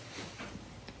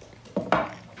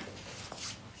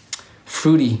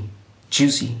 Fruity,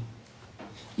 juicy,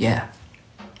 yeah.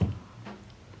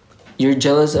 You're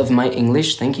jealous of my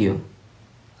English? Thank you.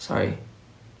 Sorry.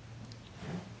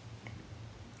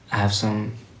 I have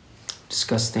some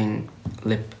disgusting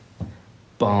lip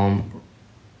balm,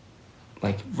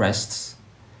 like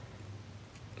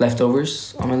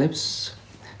leftovers on my lips.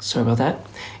 Sorry about that.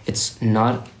 It's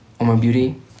not OMR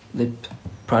Beauty lip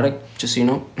product, just so you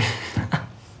know.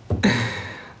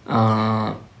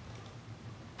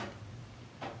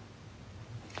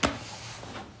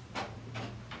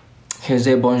 Here's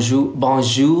a bonjour.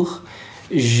 Bonjour.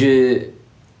 Je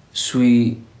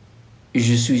suis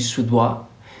suédois.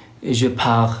 Je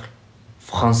parle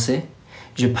français.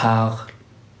 Je parle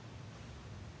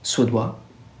suédois.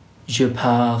 Je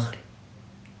parle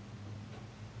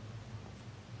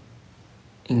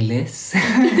inglês.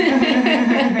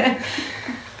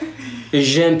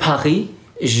 J'aime Paris.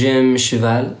 J'aime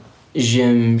cheval.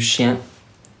 J'aime chien.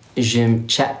 J'aime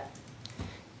chat.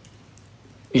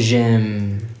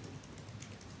 J'aime...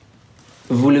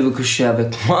 Voulez-vous coucher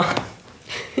avec moi?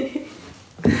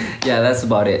 Yeah, that's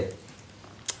about it.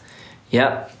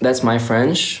 Yeah, that's my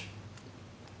French.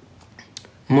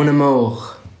 Mon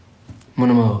amour. Mon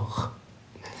amour.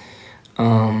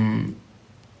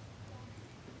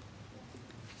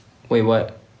 Wait,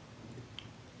 what?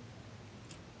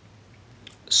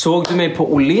 Såg du mig på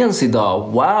Åhléns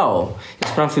idag? Wow! Jag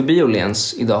sprang förbi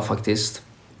Åhléns idag faktiskt.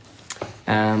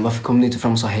 Varför kom du inte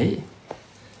fram och sa hej?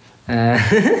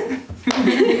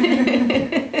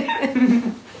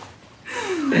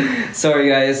 Sorry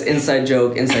guys, inside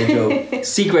joke.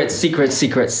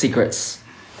 Secrets.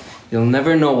 You'll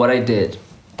never know what I did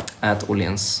at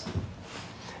Åhléns.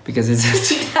 Because it's...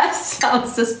 That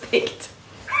sounds suspect.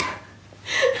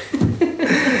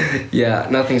 Yeah,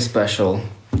 nothing special.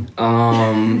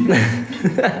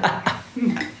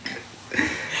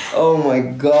 Oh my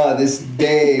god, this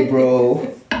day, bro,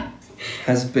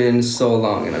 has been so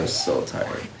long and I'm so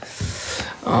tired.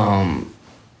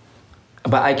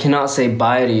 But I cannot say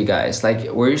bye to you guys. Like,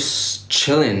 we're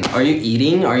chilling. Are you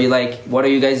eating? Are you like, what are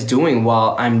you guys doing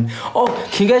while I'm... Oh,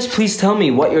 can you guys please tell me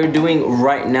what you're doing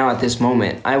right now at this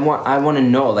moment? I want to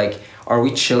know, like, are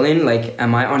we chilling? Like,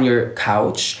 am I on your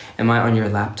couch? Am I on your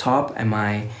laptop? Am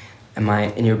I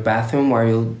in your bathroom while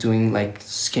you're doing like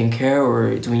skincare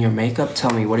or doing your makeup?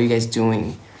 Tell me, what are you guys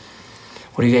doing?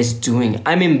 What are you guys doing?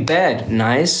 I'm in bed.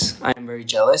 Nice. I'm very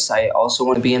jealous. I also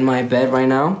want to be in my bed right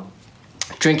now.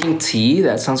 Drinking tea.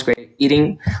 That sounds great.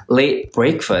 Eating late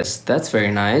breakfast. That's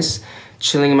very nice.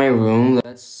 Chilling in my room.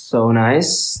 That's so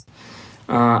nice.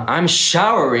 I'm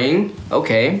showering.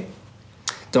 Okay.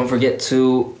 Don't forget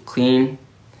to clean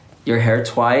your hair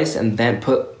twice and then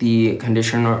put the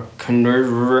conditioner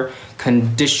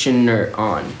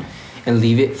on and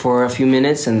leave it for a few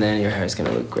minutes, and then your hair is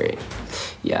gonna look great.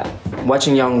 Yeah,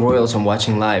 watching Young Royals and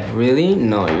watching live. Really?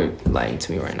 No, you're lying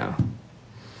to me right now.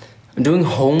 I'm doing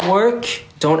homework.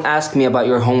 Don't ask me about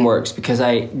your homeworks because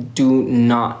I do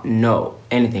not know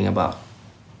anything about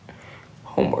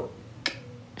homework.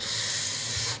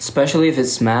 Especially if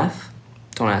it's math.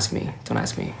 Don't ask me.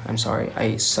 I'm sorry,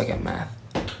 I suck at math.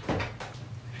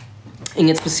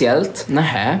 Inget speciellt.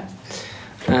 Nähä.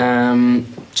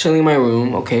 Chilling in my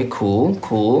room. Okay, cool.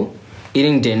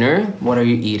 Eating dinner. What are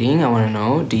you eating? I want to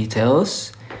know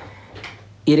details.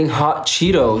 Eating hot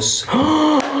Cheetos.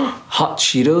 Hot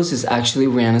Cheetos is actually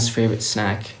Rihanna's favorite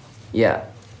snack. Yeah,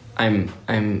 I'm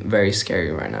very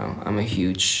scary right now. I'm a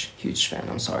huge fan.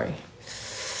 I'm sorry.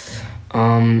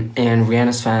 And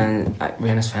Rihanna's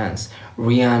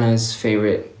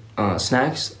favorite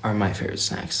snacks are my favorite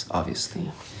snacks,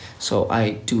 obviously. So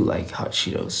I do like hot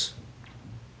Cheetos.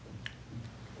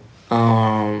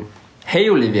 Hey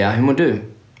Olivia, hur mår du?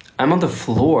 I'm on the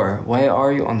floor. Why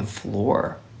are you on the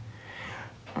floor?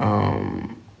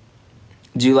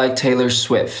 Do you like Taylor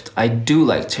Swift? I do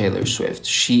like Taylor Swift.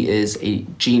 She is a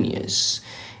genius.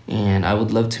 And I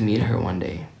would love to meet her one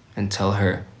day and tell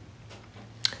her,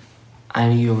 I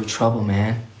knew you were trouble,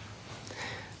 man.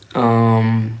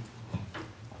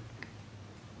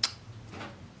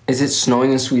 Is it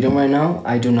snowing in Sweden right now?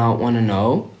 I do not want to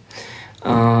know.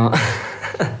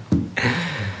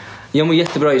 Jag mår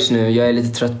jättebra just nu. Jag är lite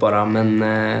trött bara,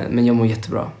 men jag mår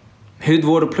jättebra.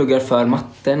 Hudvård och pluggar för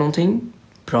matte någonting.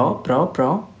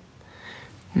 Bra.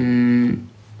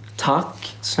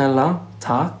 Tack, snälla.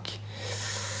 Tack.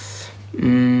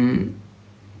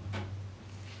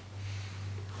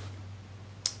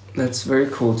 That's very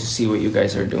cool to see what you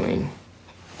guys are doing.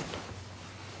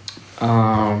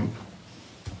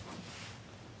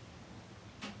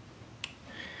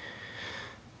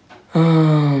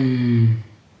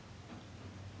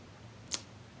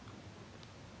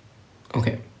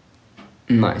 Okay.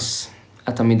 Nice.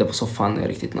 Äta middag på soffan är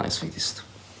riktigt nice faktiskt.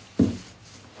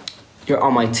 You're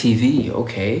on my TV.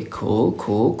 Okay,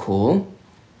 cool.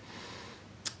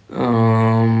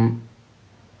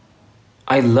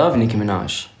 I love Nicki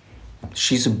Minaj.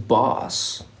 She's a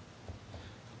boss.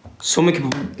 Så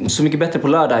mycket bättre på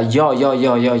lördag.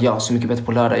 Ja. Så mycket bättre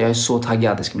på lördag. Jag är så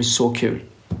taggad. Det ska bli så kul.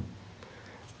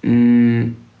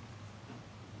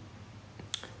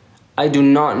 I do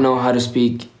not know how to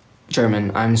speak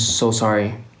German. I'm so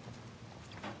sorry.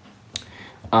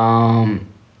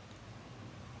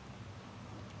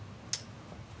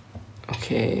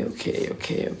 Okay.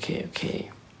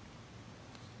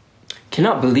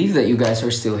 Cannot believe that you guys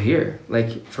are still here.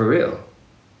 Like, for real.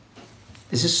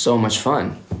 This is so much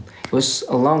fun. It was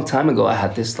a long time ago I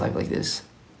had this life like this.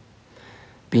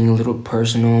 Being a little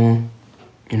personal,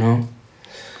 you know?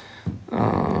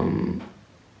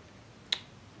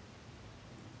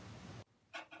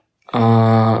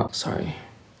 Sorry.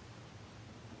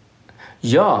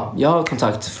 Ja, jag har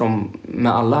kontakt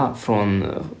med alla från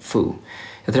Fu.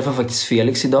 Jag träffade faktiskt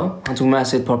Felix idag. Han tog med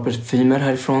sig ett par parfymer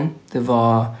härifrån. Det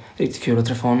var riktigt kul att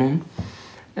träffa honom.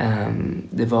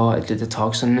 Det var ett litet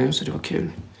tag sedan nu, så det var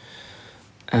kul.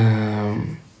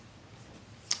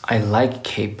 I like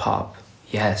K-pop.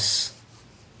 Yes.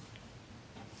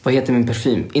 Vad heter min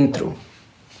parfym? Intro.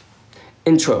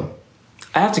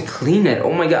 I have to clean it.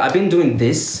 Oh my god, I've been doing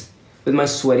this with my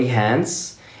sweaty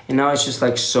hands. And now it's just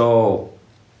like so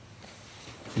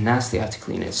nasty. I have to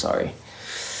clean it, sorry.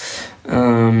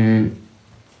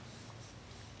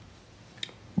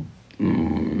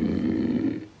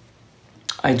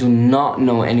 I do not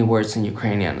know any words in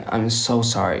Ukrainian. I'm so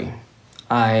sorry.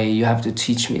 You have to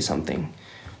teach me something.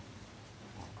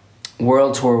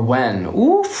 World tour when?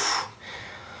 Oof.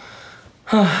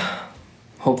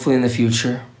 Hopefully in the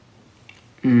future.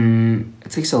 It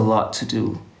takes a lot to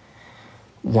do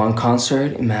one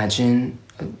concert. Imagine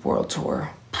a world tour.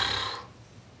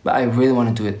 But I really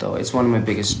want to do it though. It's one of my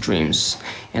biggest dreams.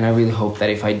 And I really hope that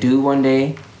if I do one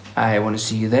day, I want to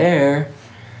see you there.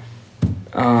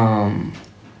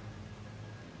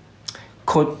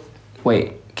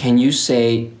 Wait, can you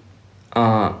say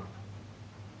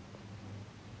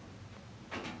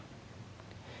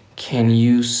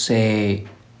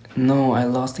no, I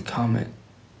lost the comment.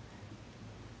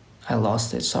 I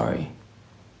lost it, sorry.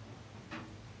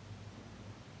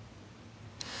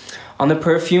 On the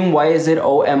perfume, why is it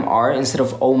OMR instead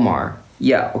of Omar?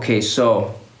 Yeah, okay,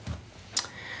 so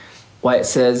why it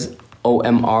says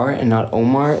OMR and not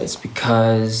Omar is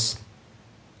because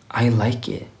I like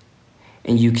it.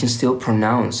 And you can still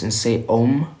pronounce and say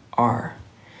OMR.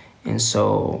 And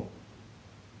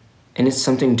it's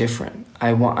something different.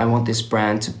 I want this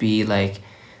brand to be like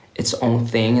its own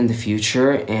thing in the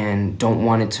future, and don't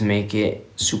want it to make it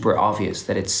super obvious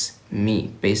that it's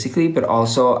me, basically. But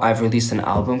also, I've released an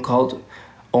album called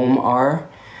OMR,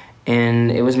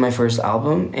 and it was my first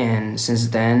album, and since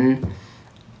then,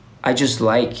 I just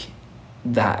like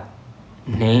that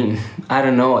name. I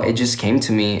don't know, it just came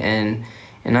to me, and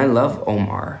I love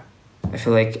Omar. I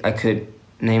feel like I could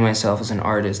name myself as an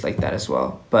artist like that as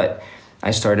well. But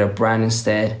I started a brand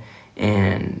instead,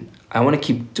 and I want to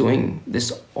keep doing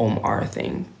this Omar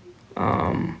thing.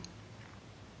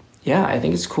 Yeah, I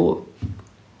think it's cool.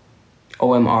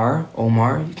 OMR,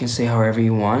 Omar, you can say however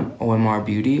you want. OMR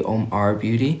Beauty, OMR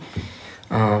Beauty.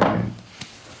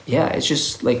 Yeah, it's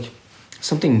just like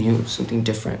something new, something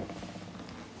different.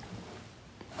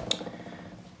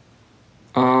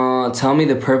 Tell me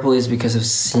the purple is because of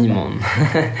Simon.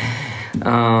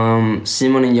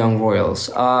 Simon and Young Royals.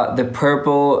 The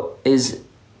purple is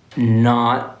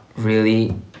not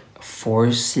really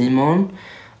for Simon.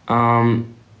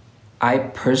 I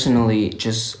personally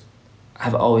just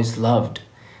have always loved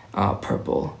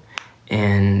purple,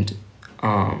 and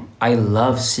I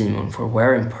love Simon for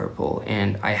wearing purple,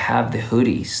 and I have the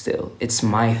hoodie still. It's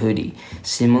my hoodie.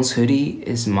 Simon's hoodie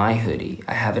is my hoodie.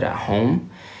 I have it at home,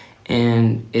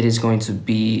 and it is going to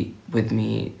be with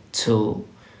me till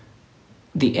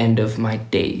the end of my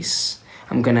days.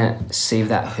 I'm gonna save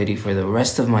that hoodie for the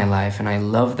rest of my life, and I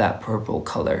love that purple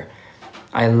color.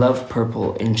 I love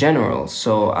purple in general,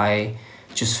 so I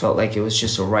just felt like it was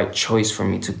just a right choice for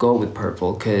me to go with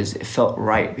purple, because it felt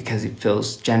right, because it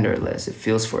feels genderless. It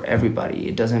feels for everybody.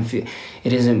 It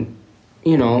isn't,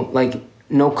 you know, like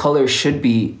no color should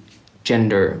be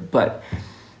gender, but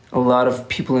a lot of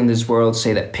people in this world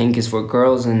say that pink is for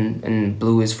girls and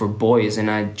blue is for boys, and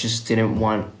I just didn't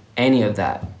want any of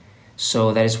that.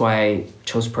 So that is why I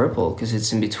chose purple, because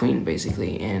it's in between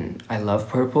basically, and I love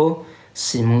purple.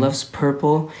 Simon loves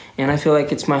purple, and I feel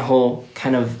like it's my whole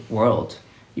kind of world,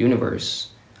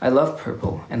 universe. I love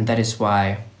purple, and that is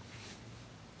why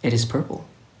it is purple.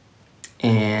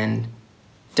 And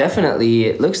definitely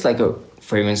it looks like a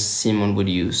fragrance Simon would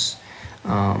use.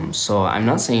 So I'm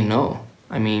not saying no.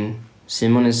 I mean,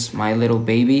 Simon is my little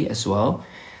baby as well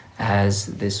as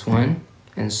this one.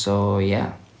 And so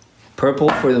yeah, purple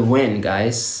for the win,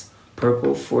 guys.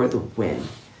 Purple for the win.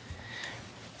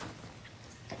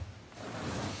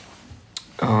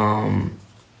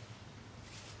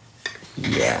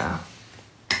 Yeah.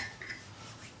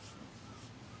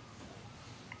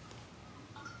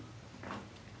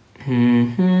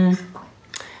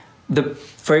 The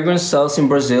fragrance sells in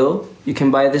Brazil. You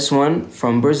can buy this one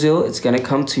from Brazil. It's gonna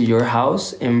come to your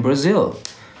house in Brazil.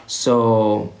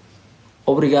 So,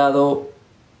 obrigado,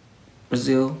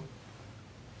 Brazil.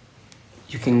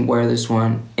 You can wear this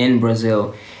one in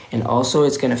Brazil. And also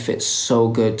it's gonna fit so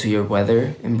good to your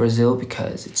weather in Brazil,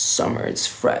 because it's summer, it's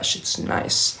fresh, it's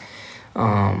nice.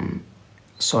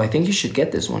 So I think you should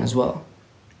get this one as well.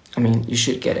 I mean, you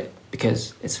should get it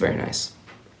because it's very nice,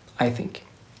 I think.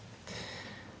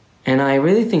 And I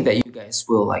really think that you guys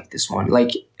will like this one.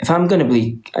 Like, if I'm gonna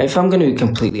be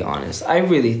completely honest, I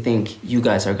really think you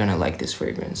guys are gonna like this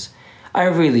fragrance. I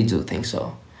really do think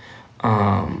so.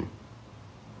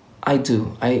 I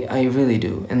do. I really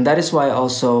do. And that is why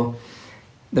also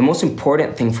the most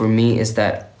important thing for me is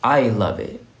that I love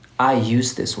it. I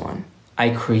use this one. I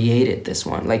created this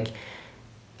one. Like,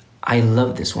 I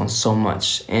love this one so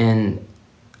much, and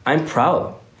I'm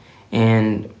proud.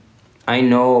 And I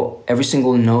know every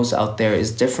single nose out there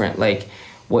is different. Like,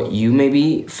 what you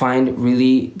maybe find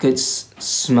really good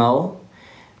smell,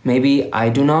 maybe I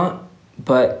do not.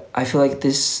 But I feel like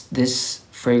this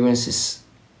fragrance is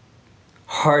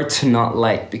hard to not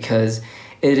like, because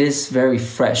it is very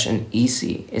fresh and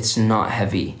easy. It's not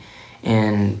heavy.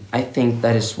 And I think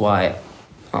that is why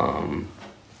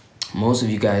most of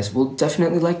you guys will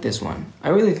definitely like this one. I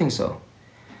really think so.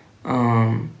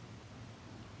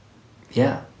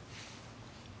 Yeah.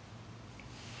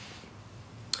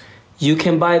 You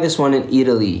can buy this one in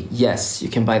Italy. Yes, you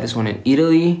can buy this one in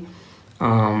Italy.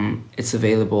 It's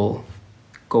available.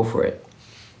 Go for it.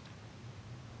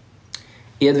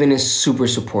 Edvin is super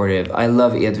supportive. I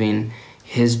love Edvin.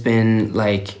 He's been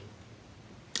like,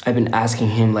 I've been asking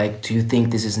him like, do you think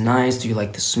this is nice? Do you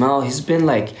like the smell? He's been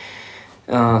like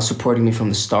supporting me from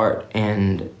the start,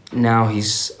 and now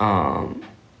he's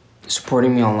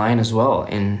supporting me online as well,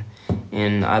 and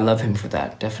I love him for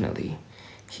that, definitely.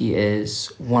 He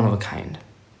is one of a kind.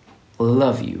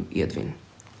 Love you, Edvin.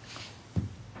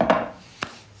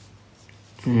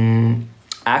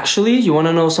 Actually, you want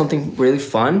to know something really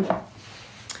fun?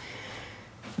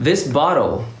 This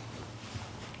bottle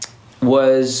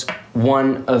was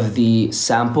one of the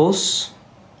samples,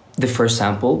 the first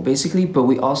sample basically, but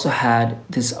we also had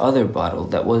this other bottle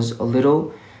that was a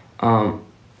little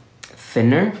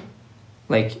thinner,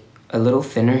 like a little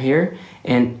thinner here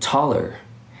and taller.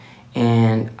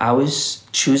 And I was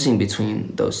choosing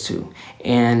between those two.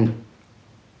 And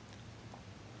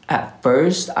at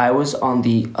first I was on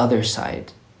the other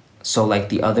side. So like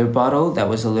the other bottle that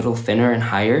was a little thinner and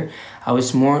higher, I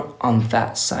was more on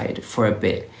that side for a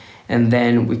bit. And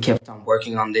then we kept on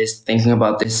working on this, thinking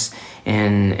about this,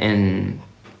 and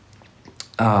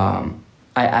I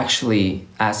actually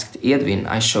asked Edvin,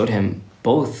 I showed him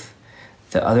both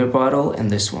the other bottle and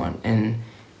this one. And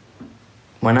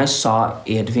when I saw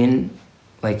Edvin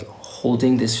like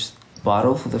holding this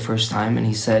bottle for the first time, and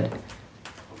he said,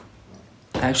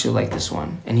 I actually like this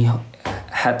one. And he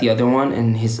had the other one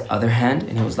in his other hand,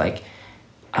 and he was like,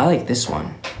 I like this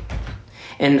one.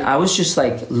 And I was just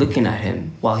like looking at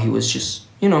him while he was just,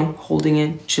 you know, holding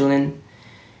it, chilling.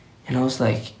 And I was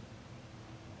like,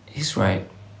 he's right,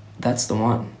 that's the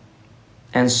one.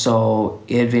 And so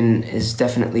Edvin is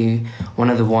definitely one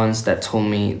of the ones that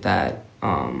told me that,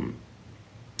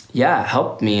 yeah,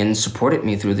 helped me and supported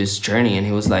me through this journey. And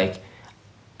he was like,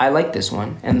 I like this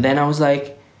one. And then I was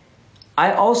like,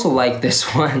 I also like this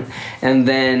one. And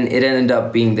then it ended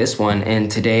up being this one. And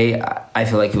today I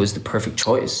feel like it was the perfect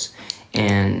choice.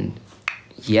 And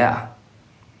yeah,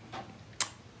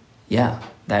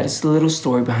 that is the little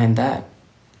story behind that.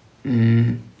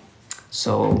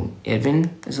 So Edvin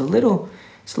is a little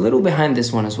behind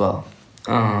this one as well.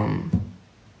 And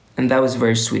that was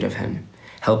very sweet of him,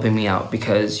 helping me out,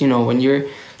 because, you know, when you're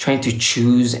trying to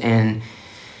choose and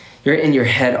you're in your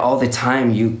head all the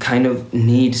time, you kind of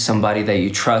need somebody that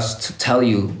you trust to tell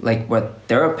you like what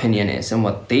their opinion is and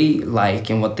what they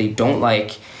like and what they don't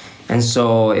like. And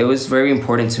so it was very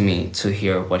important to me to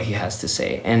hear what he has to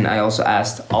say. And I also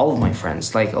asked all of my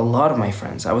friends, like a lot of my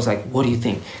friends, I was like, what do you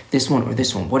think? This one or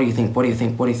this one? What do you think? What do you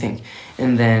think? What do you think?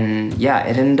 And then, yeah,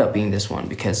 it ended up being this one,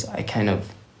 because I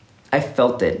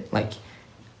felt it, like,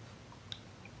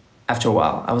 after a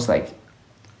while. I was like,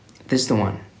 this is the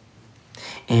one.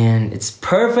 And it's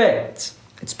perfect.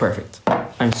 It's perfect.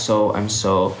 I'm so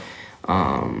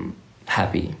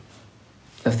happy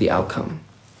of the outcome.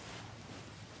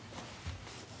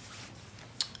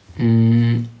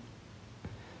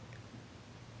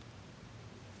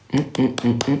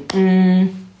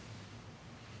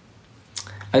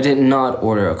 I did not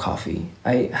order a coffee.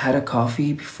 I had a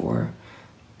coffee before,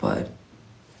 but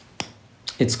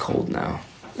it's cold now,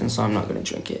 and so I'm not gonna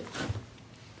drink it.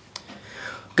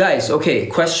 Guys, okay,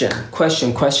 question.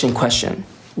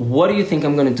 What do you think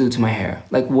I'm gonna do to my hair?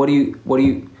 Like, what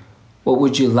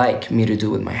would you like me to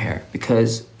do with my hair?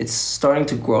 Because it's starting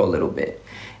to grow a little bit,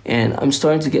 and I'm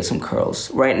starting to get some curls.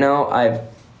 Right now, I've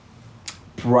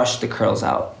brushed the curls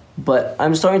out, but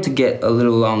I'm starting to get a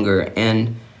little longer,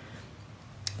 and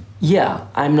yeah,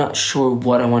 I'm not sure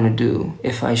what I want to do.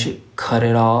 If I should cut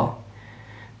it all,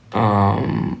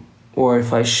 or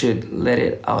if I should let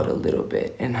it out a little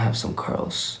bit and have some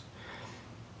curls.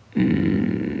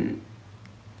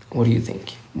 What do you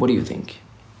think? What do you think?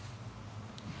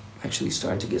 Actually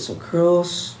starting to get some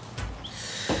curls.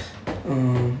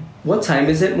 What time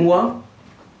is it, Mua?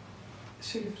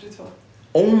 20:42.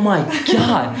 Oh my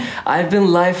god! I've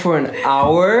been live for an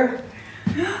hour?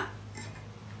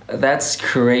 That's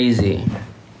crazy.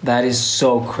 That is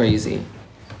so crazy.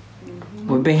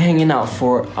 We've been hanging out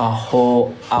for a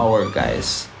whole hour,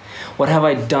 guys. What have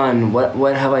I done?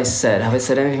 What have I said? Have I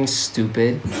said anything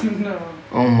stupid? No.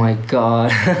 Oh my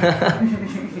god.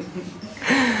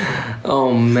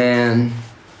 Oh man.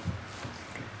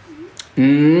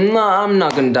 No, I'm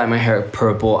not gonna dye my hair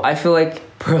purple. I feel like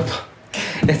purple.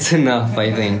 It's enough,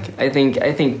 I think. I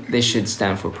think they should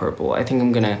stand for purple. I think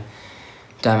I'm gonna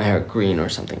dye my hair green or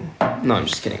something. No, I'm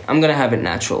just kidding. I'm gonna have it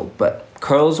natural, but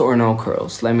curls or no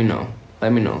curls? Let me know.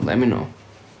 Let me know.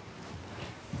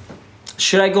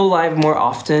 Should I go live more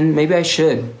often? Maybe I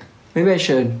should.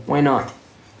 Why not?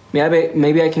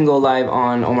 Maybe I can go live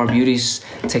on Omar Beauty's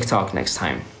TikTok next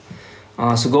time.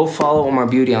 So go follow Omar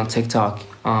Beauty on TikTok,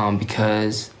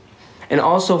 and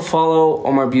also follow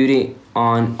Omar Beauty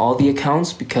on all the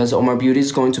accounts, because Omar Beauty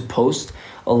is going to post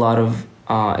a lot of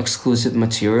exclusive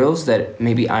materials that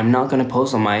maybe I'm not gonna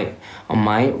post on my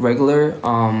regular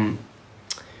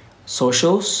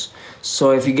socials.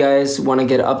 So if you guys want to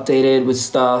get updated with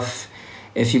stuff,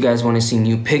 if you guys want to see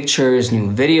new pictures, new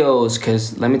videos,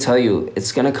 because let me tell you,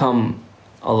 it's gonna come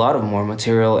a lot of more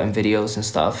material and videos and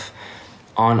stuff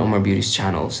on Omar Beauty's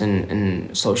channels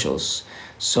and socials.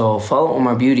 So follow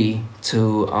Omar Beauty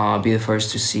to be the first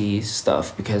to see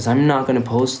stuff, because I'm not gonna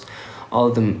post all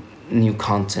of the new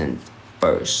content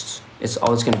first. It's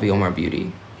always gonna be Omar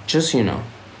Beauty, just so you know.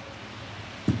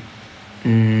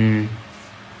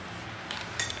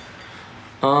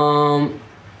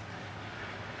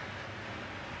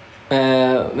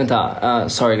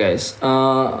 Sorry guys.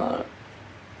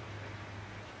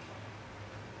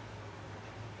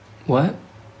 What?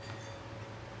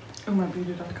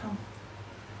 OMRBeauty.com.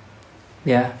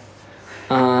 Yeah.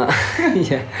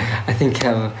 Yeah, I think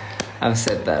I've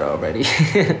said that already.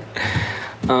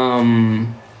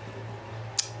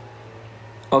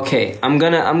 Okay, I'm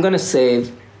gonna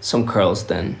save some curls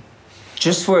then,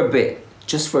 just for a bit,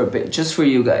 just for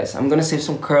you guys. I'm gonna save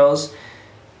some curls,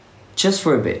 just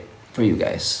for a bit, for you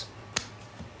guys.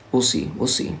 We'll see.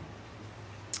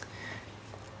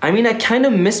 I mean, I kind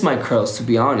of miss my curls, to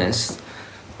be honest.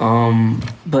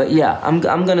 But yeah, I'm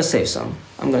gonna save some.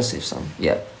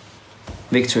 Yeah.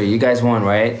 Victory, you guys won,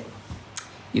 right?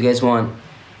 You guys won.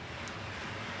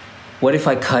 What if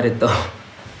I cut it though?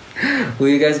 Will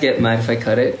you guys get mad if I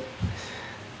cut it?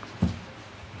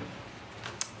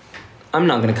 I'm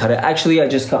not gonna cut it. Actually, I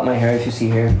just cut my hair, if you see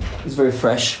here. It's very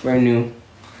fresh, very new.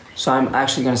 So I'm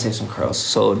actually gonna save some curls,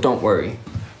 so don't worry.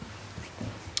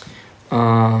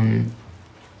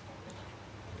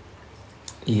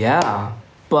 Yeah,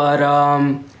 but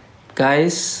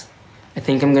guys, I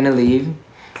think I'm gonna leave.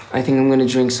 I think I'm gonna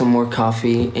drink some more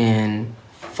coffee and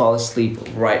fall asleep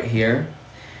right here.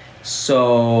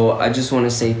 So I just want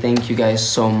to say thank you guys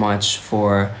so much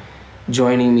for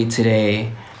joining me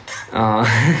today.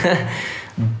 Bye.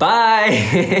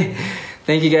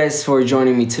 Thank you guys for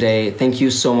joining me today. Thank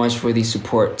you so much for the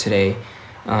support today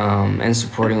and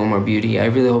supporting Omar Beauty. I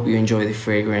really hope you enjoy the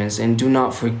fragrance, and do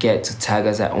not forget to tag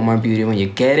us at Omar Beauty when you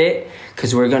get it,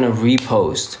 because we're gonna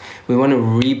repost. We want to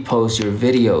repost your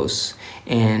videos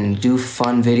and do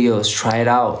fun videos. Try it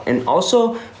out, and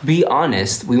also be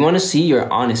honest. We want to see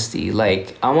your honesty.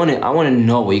 Like I want to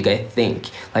know what you guys think,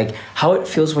 like how it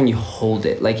feels when you hold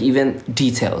it, like even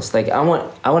details. Like I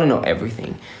want to know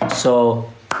everything. So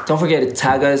don't forget to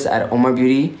tag us at Omar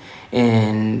Beauty,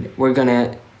 and we're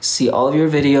gonna see all of your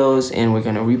videos, and we're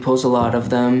gonna repost a lot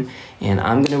of them, and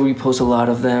I'm gonna repost a lot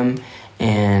of them.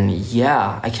 And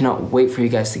yeah, I cannot wait for you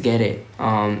guys to get it.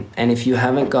 And if you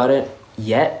haven't got it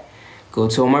yet, go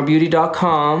to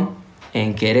omarbeauty.com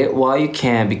and get it while you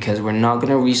can, because we're not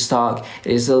gonna restock.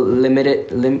 It is a limited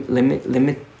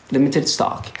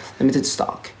stock.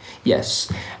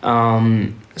 Yes.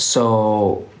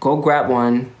 So go grab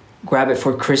one. Grab it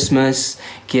for Christmas.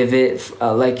 Give it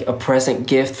like a present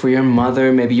gift for your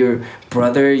mother, maybe your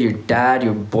brother, your dad,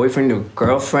 your boyfriend, your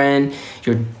girlfriend,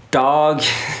 your dog.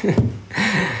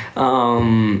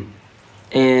 And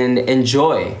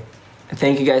enjoy.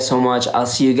 Thank you guys so much. I'll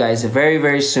see you guys very,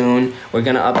 very soon. We're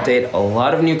gonna update a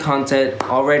lot of new content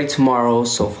already tomorrow,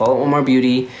 so follow Omar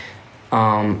Beauty.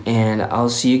 And I'll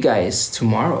see you guys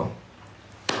tomorrow.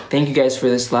 Thank you guys for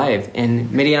this live.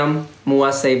 And Miriam,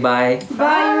 Mua, say bye.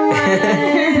 Bye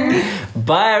everyone.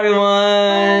 Bye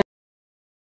everyone.